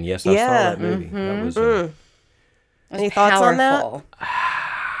Man. Man? Yes, I Yeah. saw that movie. That was. Any thoughts on that? Powerful.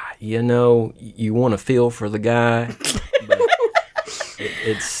 You want to feel for the guy, but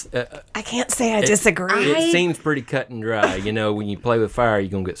it's I can't say I disagree. it seems pretty cut and dry. When you play with fire, you're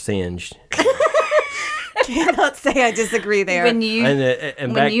gonna get singed. Cannot say I disagree there. When you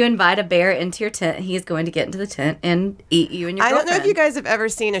And when back, you invite a bear into your tent, he is going to get into the tent and eat you and your I don't know if girlfriend. you guys have ever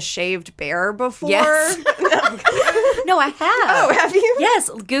seen a shaved bear before. Yes. No, I have. Oh, have you? Yes,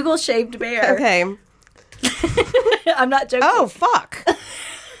 Google shaved bear. Okay. I'm not joking. Oh, fuck.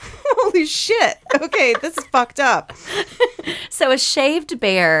 Holy shit. Okay, this is fucked up. So a shaved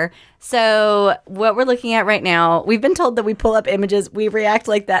bear. So what we're looking at right now, we've been told that we pull up images, we react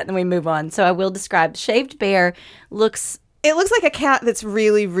like that, and then we move on. So I will describe. Shaved bear looks. It looks like a cat that's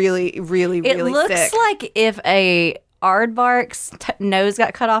really, really, really, It really looks sick. like if a aardvark's nose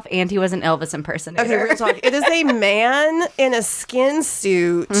got cut off and he was an Elvis impersonator. Okay, real talk. It is a man in a skin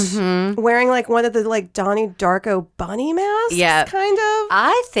suit wearing like one of the like Donnie Darko bunny masks, Yeah. kind of.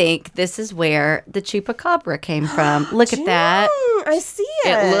 I think this is where the chupacabra came from. Look at that. I see it.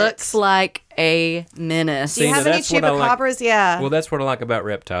 It looks like a menace. Do you See, have now any that's what I like. chupacabras? Yeah. well, that's what I like about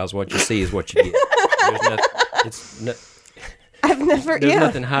reptiles. What you see is what you get. I've never. There's Yeah.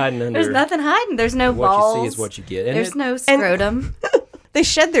 nothing hiding under. There's nothing hiding. There's no What balls. you see is what you get. And There's no scrotum. They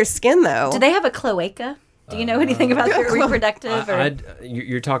shed their skin though. Do they have a cloaca? Do you know anything about their reproductive?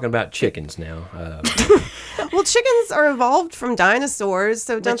 You're talking about chickens now. Well, chickens are evolved from dinosaurs,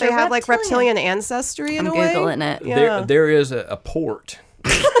 so don't they they're have like reptilian. reptilian ancestry in I'm a way? Googling it. Yeah. There is a port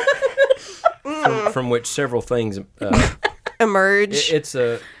from which several things Emerge. it's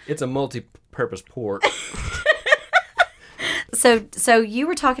a multi-purpose port. So you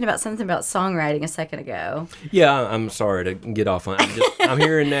were talking about something about songwriting a second ago. Yeah, I'm sorry to get off on. I'm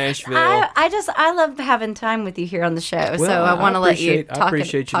here in Nashville. I love having time with you here on the show, so Well, I want to let you I talk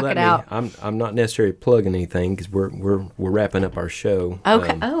appreciate you it letting out. me. I'm not necessarily plugging anything because we're wrapping up our show.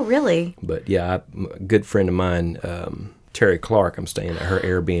 Okay. Oh, really? But yeah, a good friend of mine, Terry Clark, I'm staying at her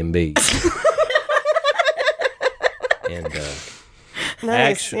Airbnb. And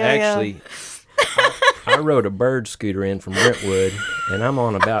Nice. actually, I rode a bird scooter in from Brentwood, and I'm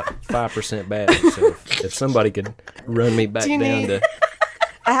on about 5% battery. So if somebody could run me back Do you down need- to.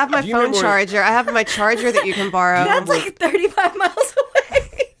 I have my Do you phone remember- charger. I have my charger that you can borrow. That's like 35 miles away.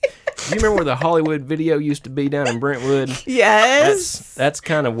 Do you remember where the Hollywood Video used to be down in Brentwood? Yes. That's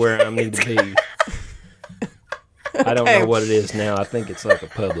kind of where I need to be. I don't know what it is now. I think it's like a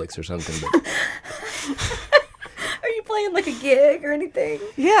Publix or something. But Are you playing like a gig or anything?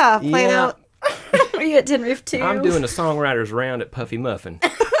 Yeah, playing Yeah. out. Are you at Tin Roof too? I'm doing a songwriters round at Puffy Muffin.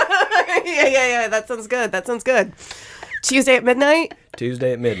 Yeah. That sounds good. Tuesday at midnight?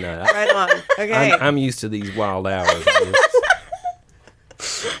 Tuesday at midnight. Right on. Okay. I'm used to these wild hours.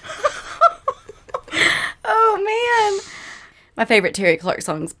 Oh man, my favorite Terry Clark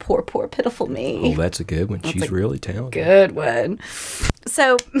song is "Poor, Poor, Pitiful Me." Oh, that's a good one. She's really talented. Good one.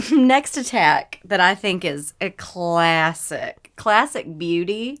 So, next attack that I think is a classic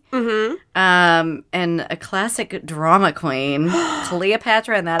beauty, and a classic drama queen,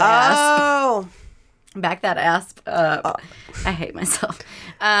 Cleopatra and that ass. Oh. Back that ass up. I hate myself.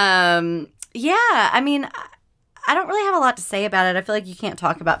 Yeah, I mean, I don't really have a lot to say about it. I feel like you can't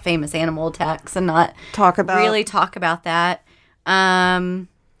talk about famous animal attacks and not Talk about that.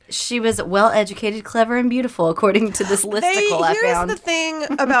 She was well-educated, clever, and beautiful, according to this listicle I Here's found. the thing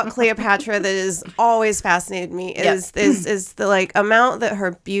about Cleopatra that has always fascinated me is the like amount that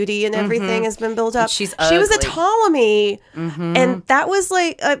her beauty and everything has been built up. She's She was a ugly. Ptolemy, and that was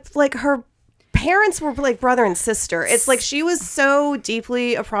like her parents were like brother and sister. It's like she was so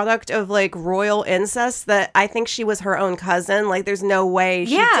deeply a product of like royal incest that I think she was her own cousin. Like there's no way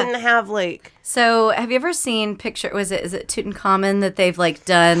she Yeah. didn't have like So, have you ever seen is it Tutankhamun that they've like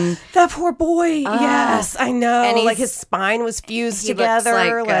done? that poor boy. Yes, I know. And Like he's- his spine was fused He together.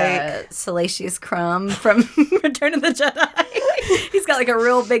 looks like Salacious Crumb from Return of the Jedi. He's got like a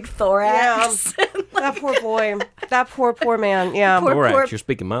real big thorax. that poor boy. That poor man. Yeah. Poor- Borax, you're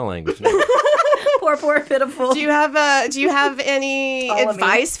speaking my language now. Poor pitiful. Do you have any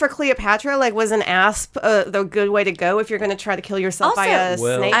advice for Cleopatra? Like, was an asp the good way to go if you're going to try to kill yourself by a Also-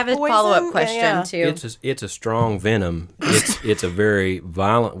 Well- snake I have a poison? follow-up question Yeah. too. It's a strong venom. It's a very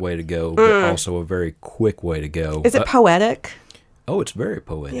violent way to go, but also a very quick way to go. Is it poetic? Oh, it's very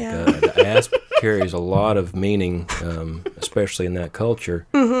poetic. Yeah. The asp carries a lot of meaning, especially in that culture.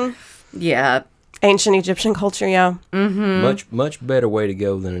 Yeah. Ancient Egyptian culture, yeah. Much better way to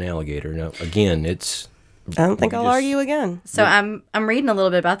go than an alligator. Now, again, it's. I don't think I'll just- argue again. So I'm reading a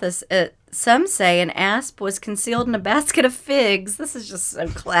little bit about this. Some say an asp was concealed in a basket of figs. This is just so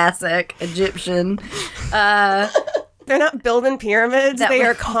classic Egyptian. They're not building pyramids. That They was-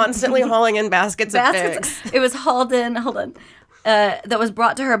 are constantly hauling in baskets of figs. It was hauled in. Hold on. That was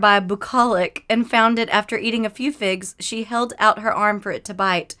brought to her by a bucolic and found it after eating a few figs. She held out her arm for it to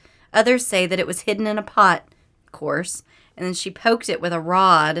bite. Others say that it was hidden in a pot, of course, and then she poked it with a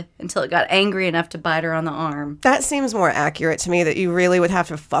rod until it got angry enough to bite her on the arm. That seems more accurate to me, that you really would have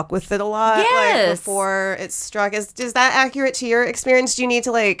to fuck with it a lot Yes. like, before it's struck. Is that accurate to your experience? Do you need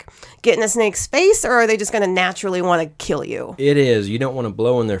to like get in a snake's face, or are they just going to naturally want to kill you? It is. You don't want to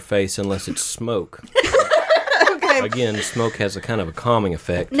blow in their face unless it's smoke. Okay. Again, smoke has a kind of a calming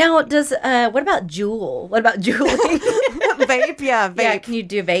effect. Now, what about Juul? What about juuling? Vape? Yeah, vape. Yeah, can you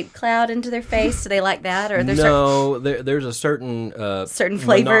do a vape cloud into their face? Do they like that? Or there's No, there's a certain Certain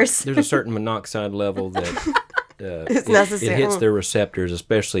flavors. There's a certain monoxide level that It's it necessary. hits their receptors,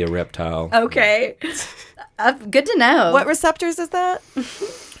 especially a reptile. okay. Good to know. What receptors is that?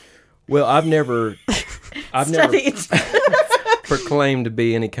 Well, I've never Studied. proclaimed to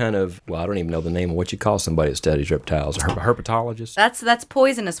be any kind of, well, I don't even know the name of what you call somebody that studies reptiles. A herpetologist? That's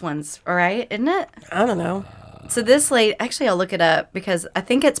poisonous ones, all right? Isn't it? I don't know. So this lady, actually, I'll look it up because I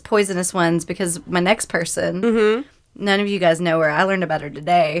think it's poisonous ones. Because my next person, none of you guys know her. I learned about her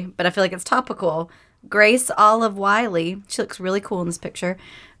today, but I feel like it's topical. Grace Olive Wiley. She looks really cool in this picture.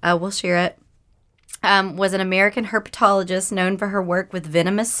 We'll share it. was an American herpetologist known for her work with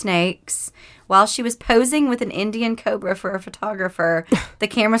venomous snakes. While she was posing with an Indian cobra for a photographer, the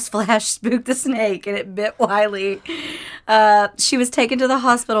camera's flash spooked the snake and it bit Wiley. She was taken to the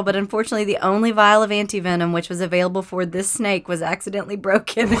hospital, but unfortunately the only vial of antivenom which was available for this snake was accidentally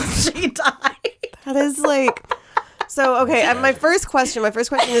broken and she died. That is like... So, okay, my first question is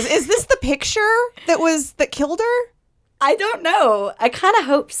this the picture that killed her? I don't know. I kind of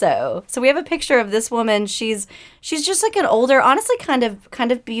hope so. So we have a picture of this woman. She's just like an older, honestly, kind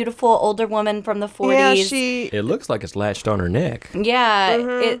of beautiful older woman from the 40s. Yeah, It looks like it's latched on her neck. Yeah,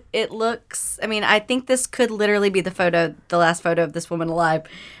 Mm-hmm. it looks. I mean, I think this could literally be the last photo of this woman alive.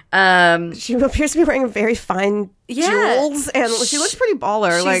 She appears to be wearing very fine jewels, and she looks pretty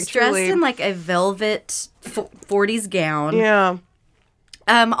baller. She's Like dressed truly. in like a velvet 40s gown. Yeah.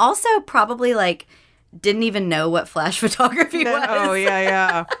 Also, probably like didn't even know what flash photography was. Oh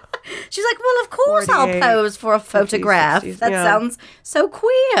yeah. She's like, well, of course I'll 48, pose for a photograph. 60s, That yeah. sounds so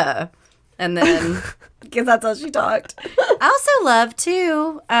queer. And then, because that's how she talked. I also love,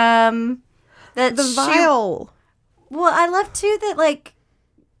 too, that The vial. Well, I love, too, that, like,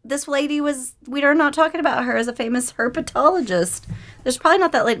 this lady we are not talking about her as a famous herpetologist. There's probably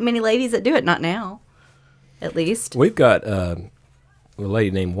not that many ladies that do it, not now, at least. We've got a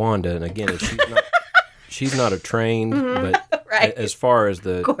lady named Wanda, and again, she's not a trained, but Right. as far as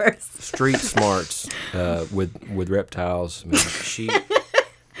the course. street smarts with reptiles, I mean, she.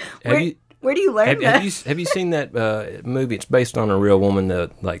 Where do you learn that? Have you seen that movie? It's based on a real woman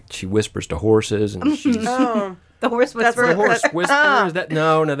that like she whispers to horses and she's Oh. The horse whisperer. the horse whisperer. Is that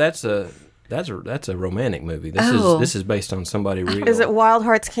no? That's a romantic movie. This is based on somebody real. Is it Wild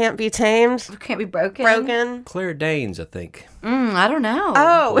Hearts Can't Be Tamed? Can't be broken. Broken? Claire Danes? I think. I don't know.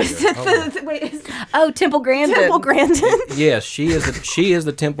 Oh, is it Oh, Temple Grandin. Temple Grandin? Yes, she is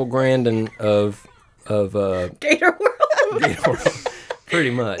the Temple Grandin of Gator World. pretty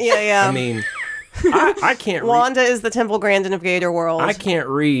much. Yeah. I mean, I can't. Wanda is the Temple Grandin of Gator World. I can't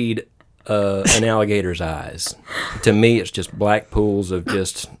read an alligator's eyes. To me, it's just black pools of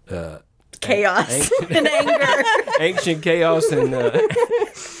just Chaos and anger. ancient chaos and.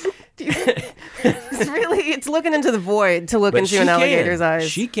 It's looking into the void to look into an alligator's eyes.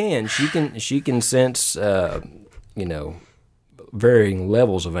 She can sense, varying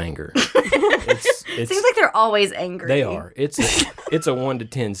levels of anger. It's Seems like they're always angry. they are. It's a 1 to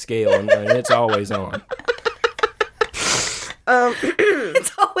 10 scale, and it's always on.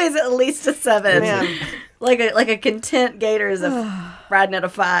 It's always at least a 7. Man. Like a content gator is riding at a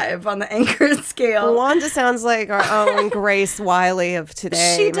 5 on the anger scale. Wanda sounds like our own Grace Wiley of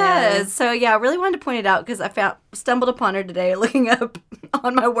today. She man. does. So yeah, I really wanted to point it out because I stumbled upon her today looking up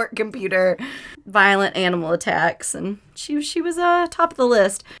on my work computer violent animal attacks, and she was top of the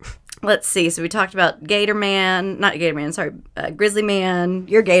list. Let's see. So we talked about Grizzly Man,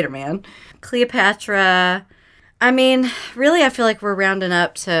 your Gator Man, Cleopatra. I mean, really, I feel like we're rounding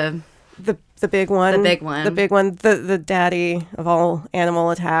up to The big one. The big one. The big one. The daddy of all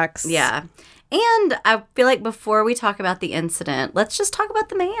animal attacks. yeah. And I feel like before we talk about the incident, let's just talk about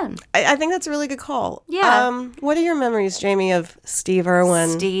the man. I think that's a really good call. Yeah. What are your memories, Jamie, of Steve Irwin?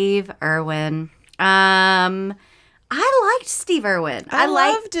 Steve Irwin. I liked Steve Irwin. I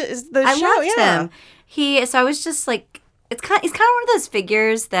loved the I show. loved Yeah. him. So I was just like, he's kind of one of those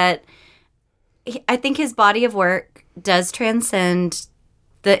figures that I think his body of work does transcend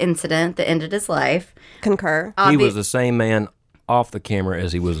the incident that ended his life. Concur. He was the same man off the camera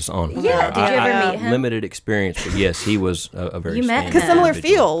as he was on camera. Yeah, did you ever meet him? Limited experience, but yes, he was a very You met standout him. Because similar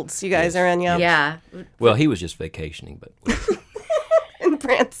individual. fields you guys are in, yeah. Yeah. Well, he was just vacationing, but In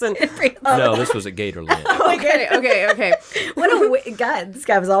Branson. Oh. no, this was at Gatorland. Okay. What a God! This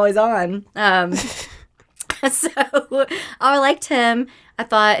guy was always on. So I liked him. I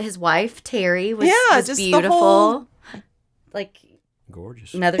thought his wife Terry was just the beautiful. whole- Like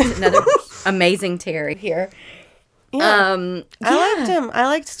Gorgeous. another amazing Terry here. Yeah. I liked him. I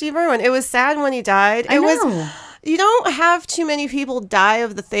liked Steve Irwin. It was sad when he died. I know. You don't have too many people die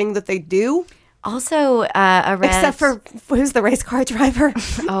of the thing that they do. Also, I read Except for who's the race car driver?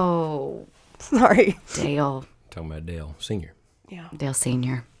 Sorry. Dale Talking about Dale Sr. Dale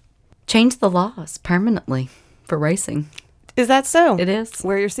Sr. changed the laws permanently for racing. Is that so? It is.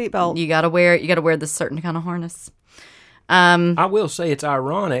 Wear your seatbelt. You gotta wear this certain kind of harness. I will say it's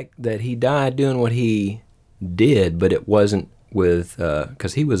ironic that he died doing what he did, but it wasn't with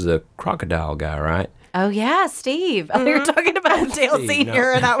because he was a crocodile guy, right? Oh yeah, Steve. Oh, you were talking about Dale Steve, Sr.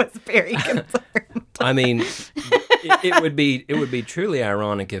 no. and I was very concerned. I mean, it would be truly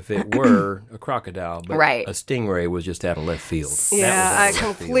ironic if it were a crocodile, but Right. a stingray was just out of left field. That Yeah, was I out of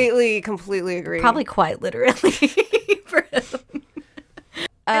left field. completely agree. Probably quite literally. For him.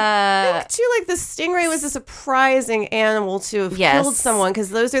 I think too, like the stingray was a surprising animal to have Yes. killed someone because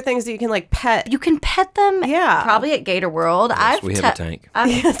those are things that you can like pet. You can pet them. Yeah. Probably at Gator World. We have a tank.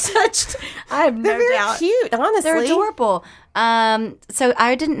 I've touched. I have no They're very doubt. cute, honestly. They're adorable. So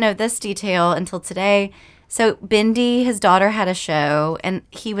I didn't know this detail until today. So Bindi, his daughter, had a show, and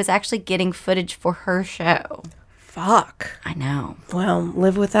he was actually getting footage for her show. Fuck. I know. Well,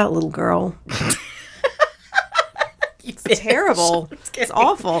 live with that little girl. It's terrible. It's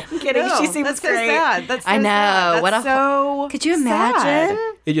awful. I'm kidding. She seems that's great. So sad. That's so I know. sad. What That's a so Could you sad.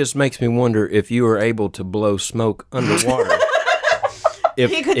 imagine? It just makes me wonder if you were able to blow smoke underwater.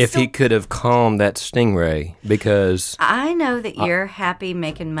 If he could have calmed that stingray, because I know that you're happy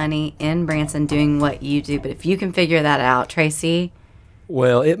making money in Branson doing what you do, but if you can figure that out, Tracy.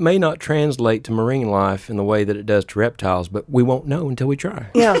 well, it may not translate to marine life in the way that it does to reptiles, but we won't know until we try.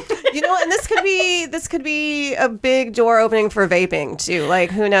 Yeah. You know, and this could be a big door opening for vaping too.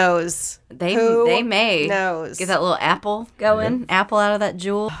 Like, who knows? They may knows? get that little apple going, apple out of that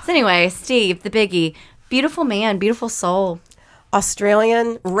jewel. So anyway, Steve, the biggie, beautiful man, beautiful soul.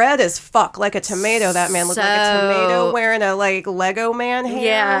 Australian, red as fuck, like a tomato. That man looked like a So- tomato wearing a like Lego man hair.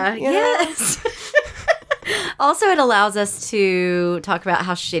 Yeah. you know? Yes. Also, it allows us to talk about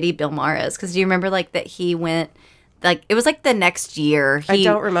how shitty Bill Maher is. Because do you remember like that he went, like it was like the next year. I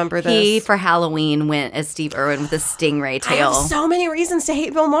don't remember He this. for Halloween went as Steve Irwin with a stingray I tail. have so many reasons to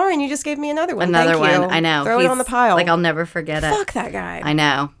hate Bill Maher, and you just gave me another one. Another Thank one. you. I know. Throw it He's- on the pile. Like I'll never forget it. Fuck that guy. I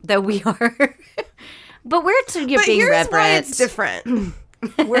know. Though we are. But we're you're But being here's reverent. why it's different.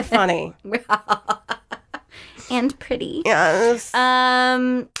 We're funny. And pretty. Yes.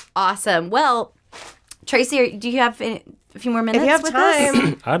 Awesome. Well, Tracy, do you have a few more minutes If you have with us?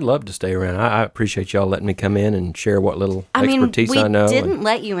 time, I'd love to stay around. I appreciate y'all letting me come in and share what little I mean, expertise we I know. didn't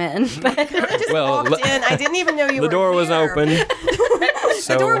let you in, but well, walked in. I didn't even know you the were door was here. open.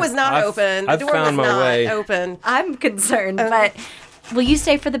 The door was not open. The I've door found was my not way. open. I'm concerned. But will you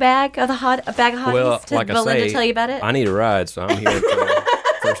stay for the bag of a bag of hotties? Well, Did like I Belinda say, tell you about it? I need a ride, so I'm here until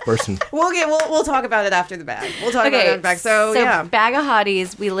first person. We'll talk about it after the bag. We'll talk about it after the bag. So yeah. bag of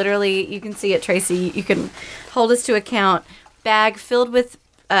hotties. We literally, you can see it, Tracy. You can hold us to account. Bag filled with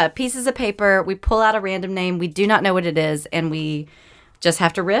pieces of paper. We pull out a random name. We do not know what it is, and we just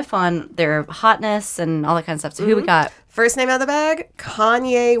have to riff on their hotness and all that kind of stuff. So who we got? First name out of the bag,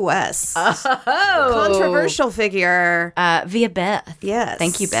 Kanye West. Oh, Controversial figure. via Beth. Yes.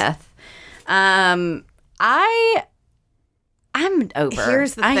 Thank you, Beth. I'm over.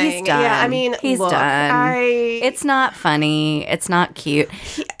 Here's the thing. He's done. Yeah, I mean, he's look, done. It's not funny. It's not cute.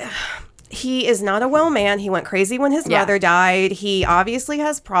 He is not a well man. He went crazy when his mother died. He obviously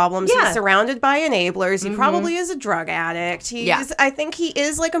has problems. Yeah. He's surrounded by enablers. He probably is a drug addict. I think he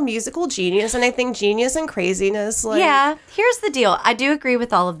is like a musical genius, and I think genius and craziness. Like, Yeah. Here's the deal. I do agree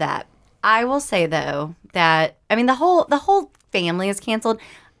with all of that. I will say though that I mean the whole family is canceled.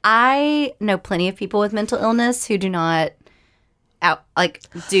 I know plenty of people with mental illness who do not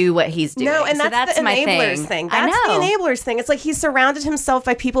do what he's doing. No, and So that's the my enablers thing. That's I know. the enablers thing. It's like he's surrounded himself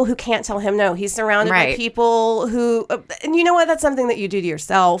by people who can't tell him no. He's surrounded by Right. people who, and you know what? That's something that you do to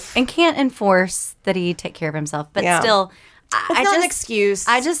yourself. And can't enforce that he take care of himself. But Yeah. still, It's not an excuse.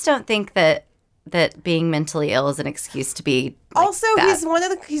 I just don't think that being mentally ill is an excuse to be like Also, that. he's one of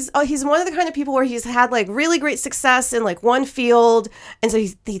the kind of people where he's had like really great success in like one field, and so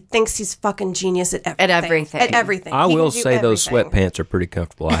he thinks he's fucking genius at everything. At everything. I He will can do say those everything. sweatpants are pretty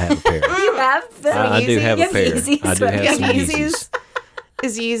comfortable. I have a pair. You have them. I do have a Yeezys. pair. Yeezys. I do have some Yeezys. Yeezys.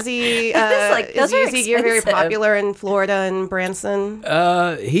 Is Yeezy? like, those is are Yeezy gear very expensive. popular in Florida and Branson?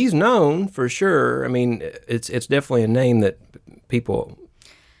 He's known for sure. I mean, it's definitely a name that people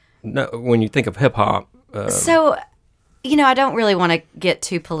know when you think of hip hop. So, I don't really want to get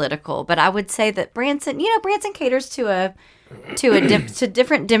too political, but I would say that Branson caters to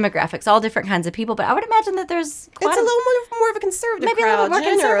different demographics, all different kinds of people. But I would imagine that there's It's a little more of a conservative Maybe a crowd, little more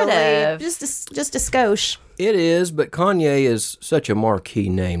generally. conservative. Just a skosh. It is, but Kanye is such a marquee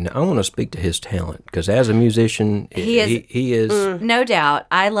name. Now, I want to speak to his talent because as a musician, He is- no doubt.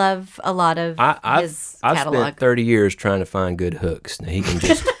 I love a lot of his I've catalog. spent 30 years trying to find good hooks. Now, he can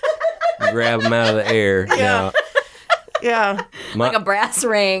just grab them out of the air. Now, Yeah, like a brass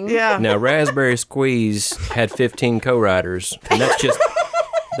ring. yeah. now, Raspberry Squeeze had 15 co-writers, and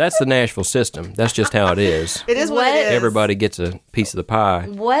that's the Nashville system. That's just how it is. It is what it is. Everybody gets a piece of the pie.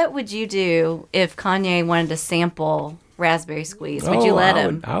 What would you do if Kanye wanted to sample Raspberry Squeeze? Would you let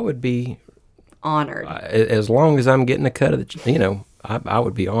him? I would be honored. As long as I'm getting a cut of the, I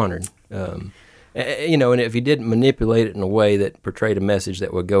would be honored. And if he didn't manipulate it in a way that portrayed a message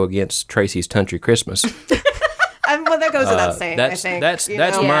that would go against Tracy's Country Christmas. Well, that goes without saying. I think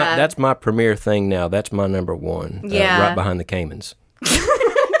That's my premier thing now. That's my number one. Right behind the Caymans.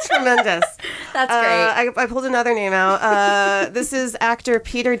 Tremendous. That's great. I pulled another name out. This is actor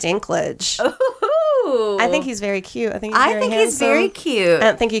Peter Dinklage. Ooh. I think he's very cute. I think he's very cute. I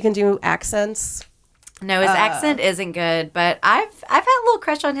don't think he can do accents. No, his accent isn't good, but I've had a little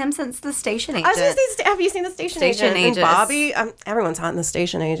crush on him since The Station Agent. Have you seen The Station Agent? And Bobby, everyone's hot in The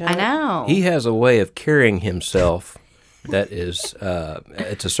Station Agent. I know. He has a way of carrying himself that is,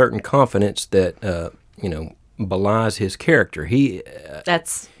 it's a certain confidence that, belies his character.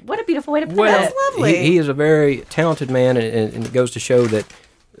 That's what a beautiful way to put it. That's lovely. He is a very talented man, and it goes to show that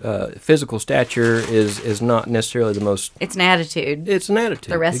physical stature is not necessarily the most. It's an attitude. It's an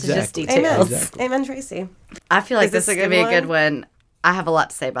attitude. The rest is just details. Amen. Exactly. Amen, Tracy. I feel like this is going to be a one? good one. I have a lot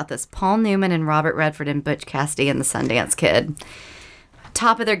to say about this. Paul Newman and Robert Redford and Butch Cassidy and the Sundance Kid.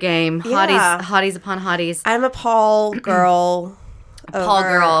 Top of their game. Yeah. Hotties upon hotties. I'm a Paul girl. Paul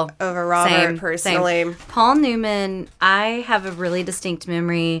girl. Over Robert, personally. Same. Paul Newman, I have a really distinct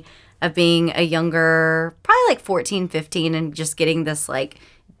memory of being a younger, probably like 14, 15, and just getting this like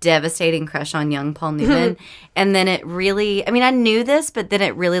devastating crush on young Paul Newman. And then it really, I knew this, but then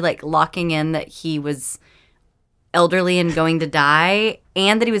it really like locking in that he was elderly and going to die,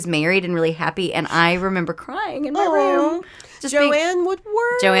 and that he was married and really happy. And I remember crying in my room. Joanne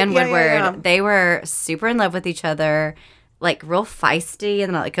Woodward. Yeah. They were super in love with each other. Like real feisty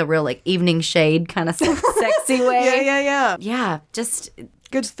and like a real like evening shade kind of sexy way. Yeah. Yeah, just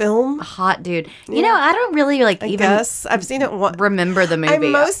good film. A hot dude. You know, I don't really like guess I've seen it. Remember the movie? I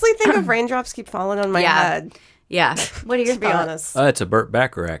mostly think of Raindrops Keep Falling on My Head. Yeah. What are your to be honest? It's a Burt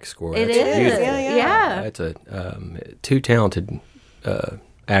Bacharach score. It That's is. beautiful. Yeah. It's a two talented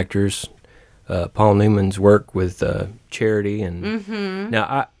actors. Paul Newman's work with Charity, and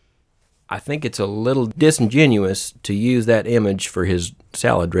now I think it's a little disingenuous to use that image for his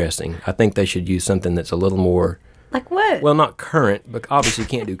salad dressing. I think they should use something that's a little more... Like what? Well, not current, but obviously you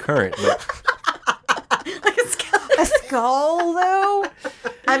can't do current, but... Like a skull. A skull, though?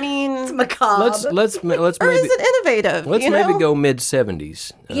 It's macabre. Let's maybe... Or is it innovative? Let's maybe go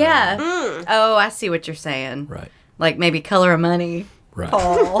mid-70s. Yeah. Oh, I see what you're saying. Right. Like maybe Color of Money. Right.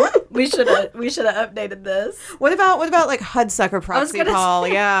 Paul. we should have updated this. What about like Hudsucker Proxy Paul?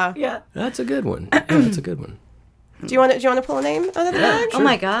 Yeah. Yeah. That's a good one. Yeah, that's a good one. Do you want to pull a name out of the bag? Sure. Oh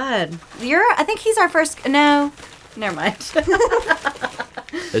my God. I think he's our first. No. Never mind.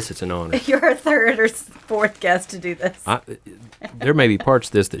 This is an honor. You're our third or fourth guest to do this. There may be parts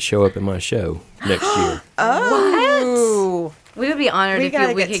of this that show up in my show next year. Oh. We would be honored if we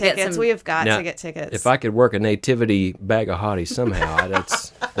could get tickets. some. We have got to get tickets. If I could work a nativity bag of hotties somehow, that's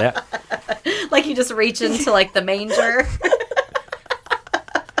that. Like you just reach into like the manger.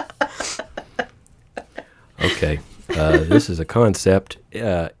 Okay. This is a concept,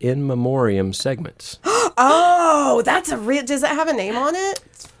 in memoriam segments. Oh, that's a real... Does it have a name on it?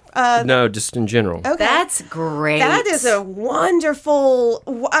 No, just in general. Okay. That's great. That is a wonderful...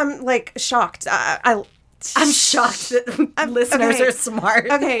 I'm like shocked. I'm shocked that listeners are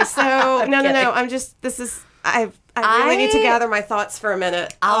smart. Okay, so no. I'm just... This is... I really need to gather my thoughts for a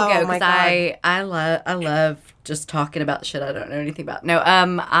minute. I'll go because I love just talking about shit I don't know anything about. No,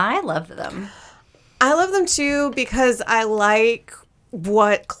 I love them. I love them too because I like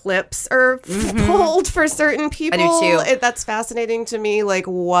what clips are pulled for certain people. I do too. That's fascinating to me, like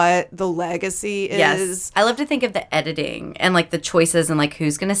what the legacy is. Yes. I love to think of the editing and like the choices and like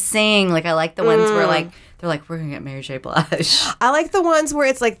who's gonna sing. Like I like the ones where like they're like, we're gonna get Mary J. Blige. I like the ones where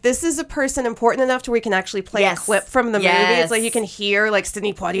it's like, this is a person important enough to where we can actually play a clip from the movie. It's like you can hear like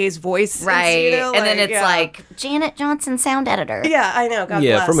Sidney Poitier's voice. Right. And then it's like, Janet Johnson, sound editor. Yeah, I know. God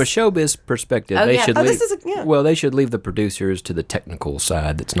bless. From a showbiz perspective, they should leave. Well, they should leave the producers to the technical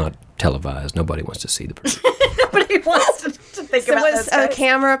side that's not televised. Nobody wants to see the producers. Nobody wants to think about this.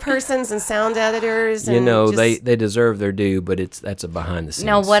 Camera persons and sound editors. And they deserve their due, but that's a behind the scenes.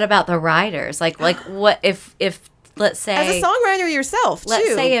 Now, what about the writers? Like what if let's say as a songwriter yourself,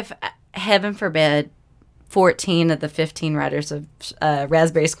 let's say if heaven forbid 14 of the 15 writers of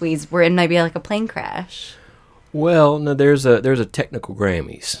Raspberry Squeeze were in maybe like a plane crash. Well, no, there's a technical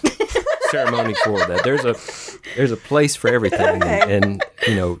Grammys ceremony for that. There's a place for everything, and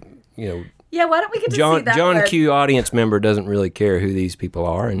Yeah, why don't we get to see John that John one? Q audience member doesn't really care who these people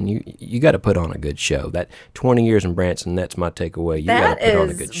are, and you got to put on a good show. That 20 years in Branson, that's my takeaway. You got to put on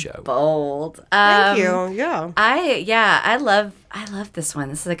a good show. Bold. Thank you. Yeah. I love this one.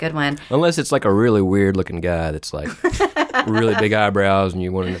 This is a good one. Unless it's like a really weird looking guy that's like really big eyebrows, and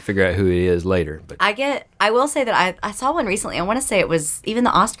you want to figure out who he is later. But I will say that I saw one recently. I want to say it was even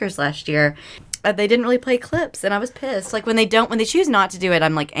the Oscars last year. They didn't really play clips, and I was pissed. Like when they choose not to do it,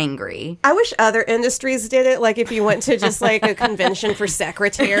 I'm like angry. I wish other industries did it. Like if you went to just like a convention for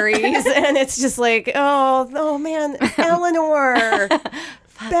secretaries, and it's just like, oh man, Eleanor,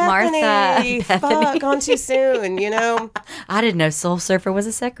 Bethany, fuck, gone too soon. You know. I didn't know Soul Surfer was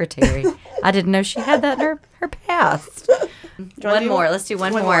a secretary. I didn't know she had that in her past. One more. Let's do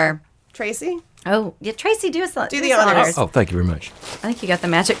one more. Tracy. Oh yeah, Tracy, do the honors. oh, thank you very much. I think you got the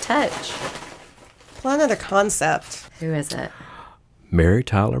magic touch. Pull another concept. Who is it? Mary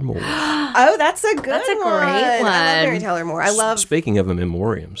Tyler Moore. Oh, that's a good one. That's a great one. I love Mary Tyler Moore. I love. Speaking of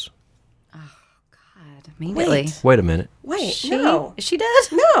memoriams. God, immediately. Wait a minute. Wait, no. Is she dead?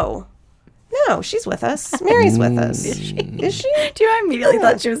 No, she's with us. Mary's with us. Is she? Do you know, I immediately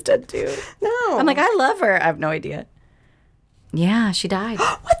thought she was dead too. No. I'm like, I love her. I have no idea. Yeah, she died.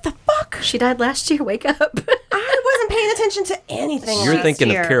 What the fuck? She died last year. Wake up. I wasn't paying attention to anything. You're last thinking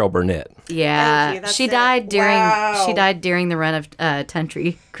year. of Carol Burnett. Yeah, Thank you, that's she it. died during Wow. she died during the run of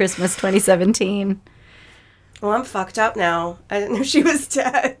Country Christmas 2017. Well, I'm fucked up now. I didn't know she was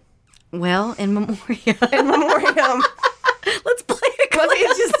dead. Well, in memoriam. In memoriam. Let's play a Let clip. me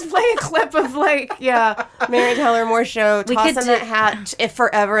just play a clip of Mary Tyler Moore show, We tossing could that do- hat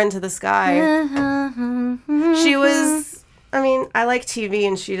forever into the sky. She was. I mean, I like TV,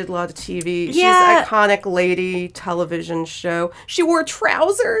 and she did a lot of TV. Yeah. She's an iconic lady television show. She wore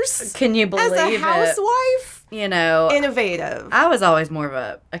trousers Can you as believe a it? housewife. You know, Innovative. I was always more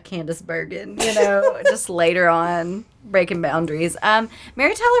of a Candace Bergen, you know, just later on breaking boundaries.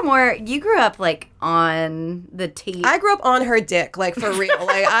 Mary Tyler Moore, you grew up like on the T. I grew up on her dick, like for real.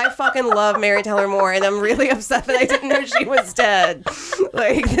 Like I fucking love Mary Tyler Moore, and I'm really upset that I didn't know she was dead.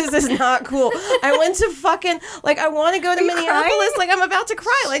 Like this is not cool. I went to fucking I want to go to Minneapolis. crying? Like I'm about to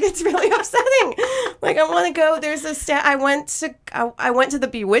cry. Like it's really upsetting. Like I want to go. There's a I went to the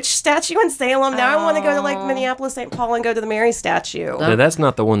Bewitched statue in Salem. Now I want to go to like Minneapolis, St. Paul, and go to the Mary statue. Now, that's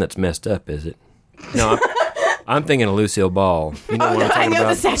not the one that's messed up, is it? No, I'm thinking of Lucille Ball. You know what I'm I talking know about?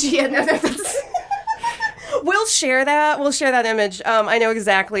 the statue. Yeah, no, that's. We'll share that. We'll share that image. I know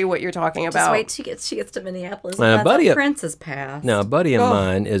exactly what you're talking about. Just wait till she gets to Minneapolis. Now, That's buddy, a Princess Pass. Now, a buddy of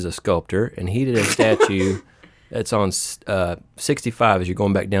mine is a sculptor, and he did a statue that's on 65 as you're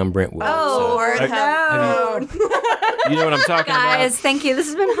going back down Brentwood. Oh, Lord, You know what I'm talking Guys, thank you. This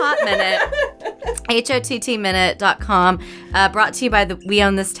has been Hot Minute. HOTTminute.com. Brought to you by the We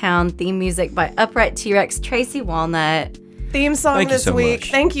Own This Town theme music by Upright T-Rex, Tracy Walnut. Theme song Thank you this so week.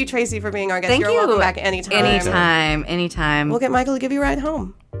 much. Thank you, Tracy, for being our guest. Thank You're you. welcome back anytime. Anytime. We'll get Michael to give you a ride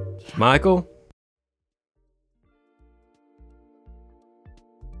home. about. Michael?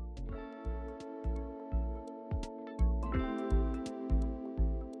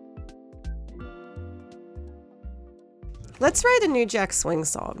 Let's write a new Jack Swing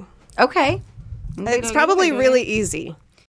song. Okay. It's probably really easy.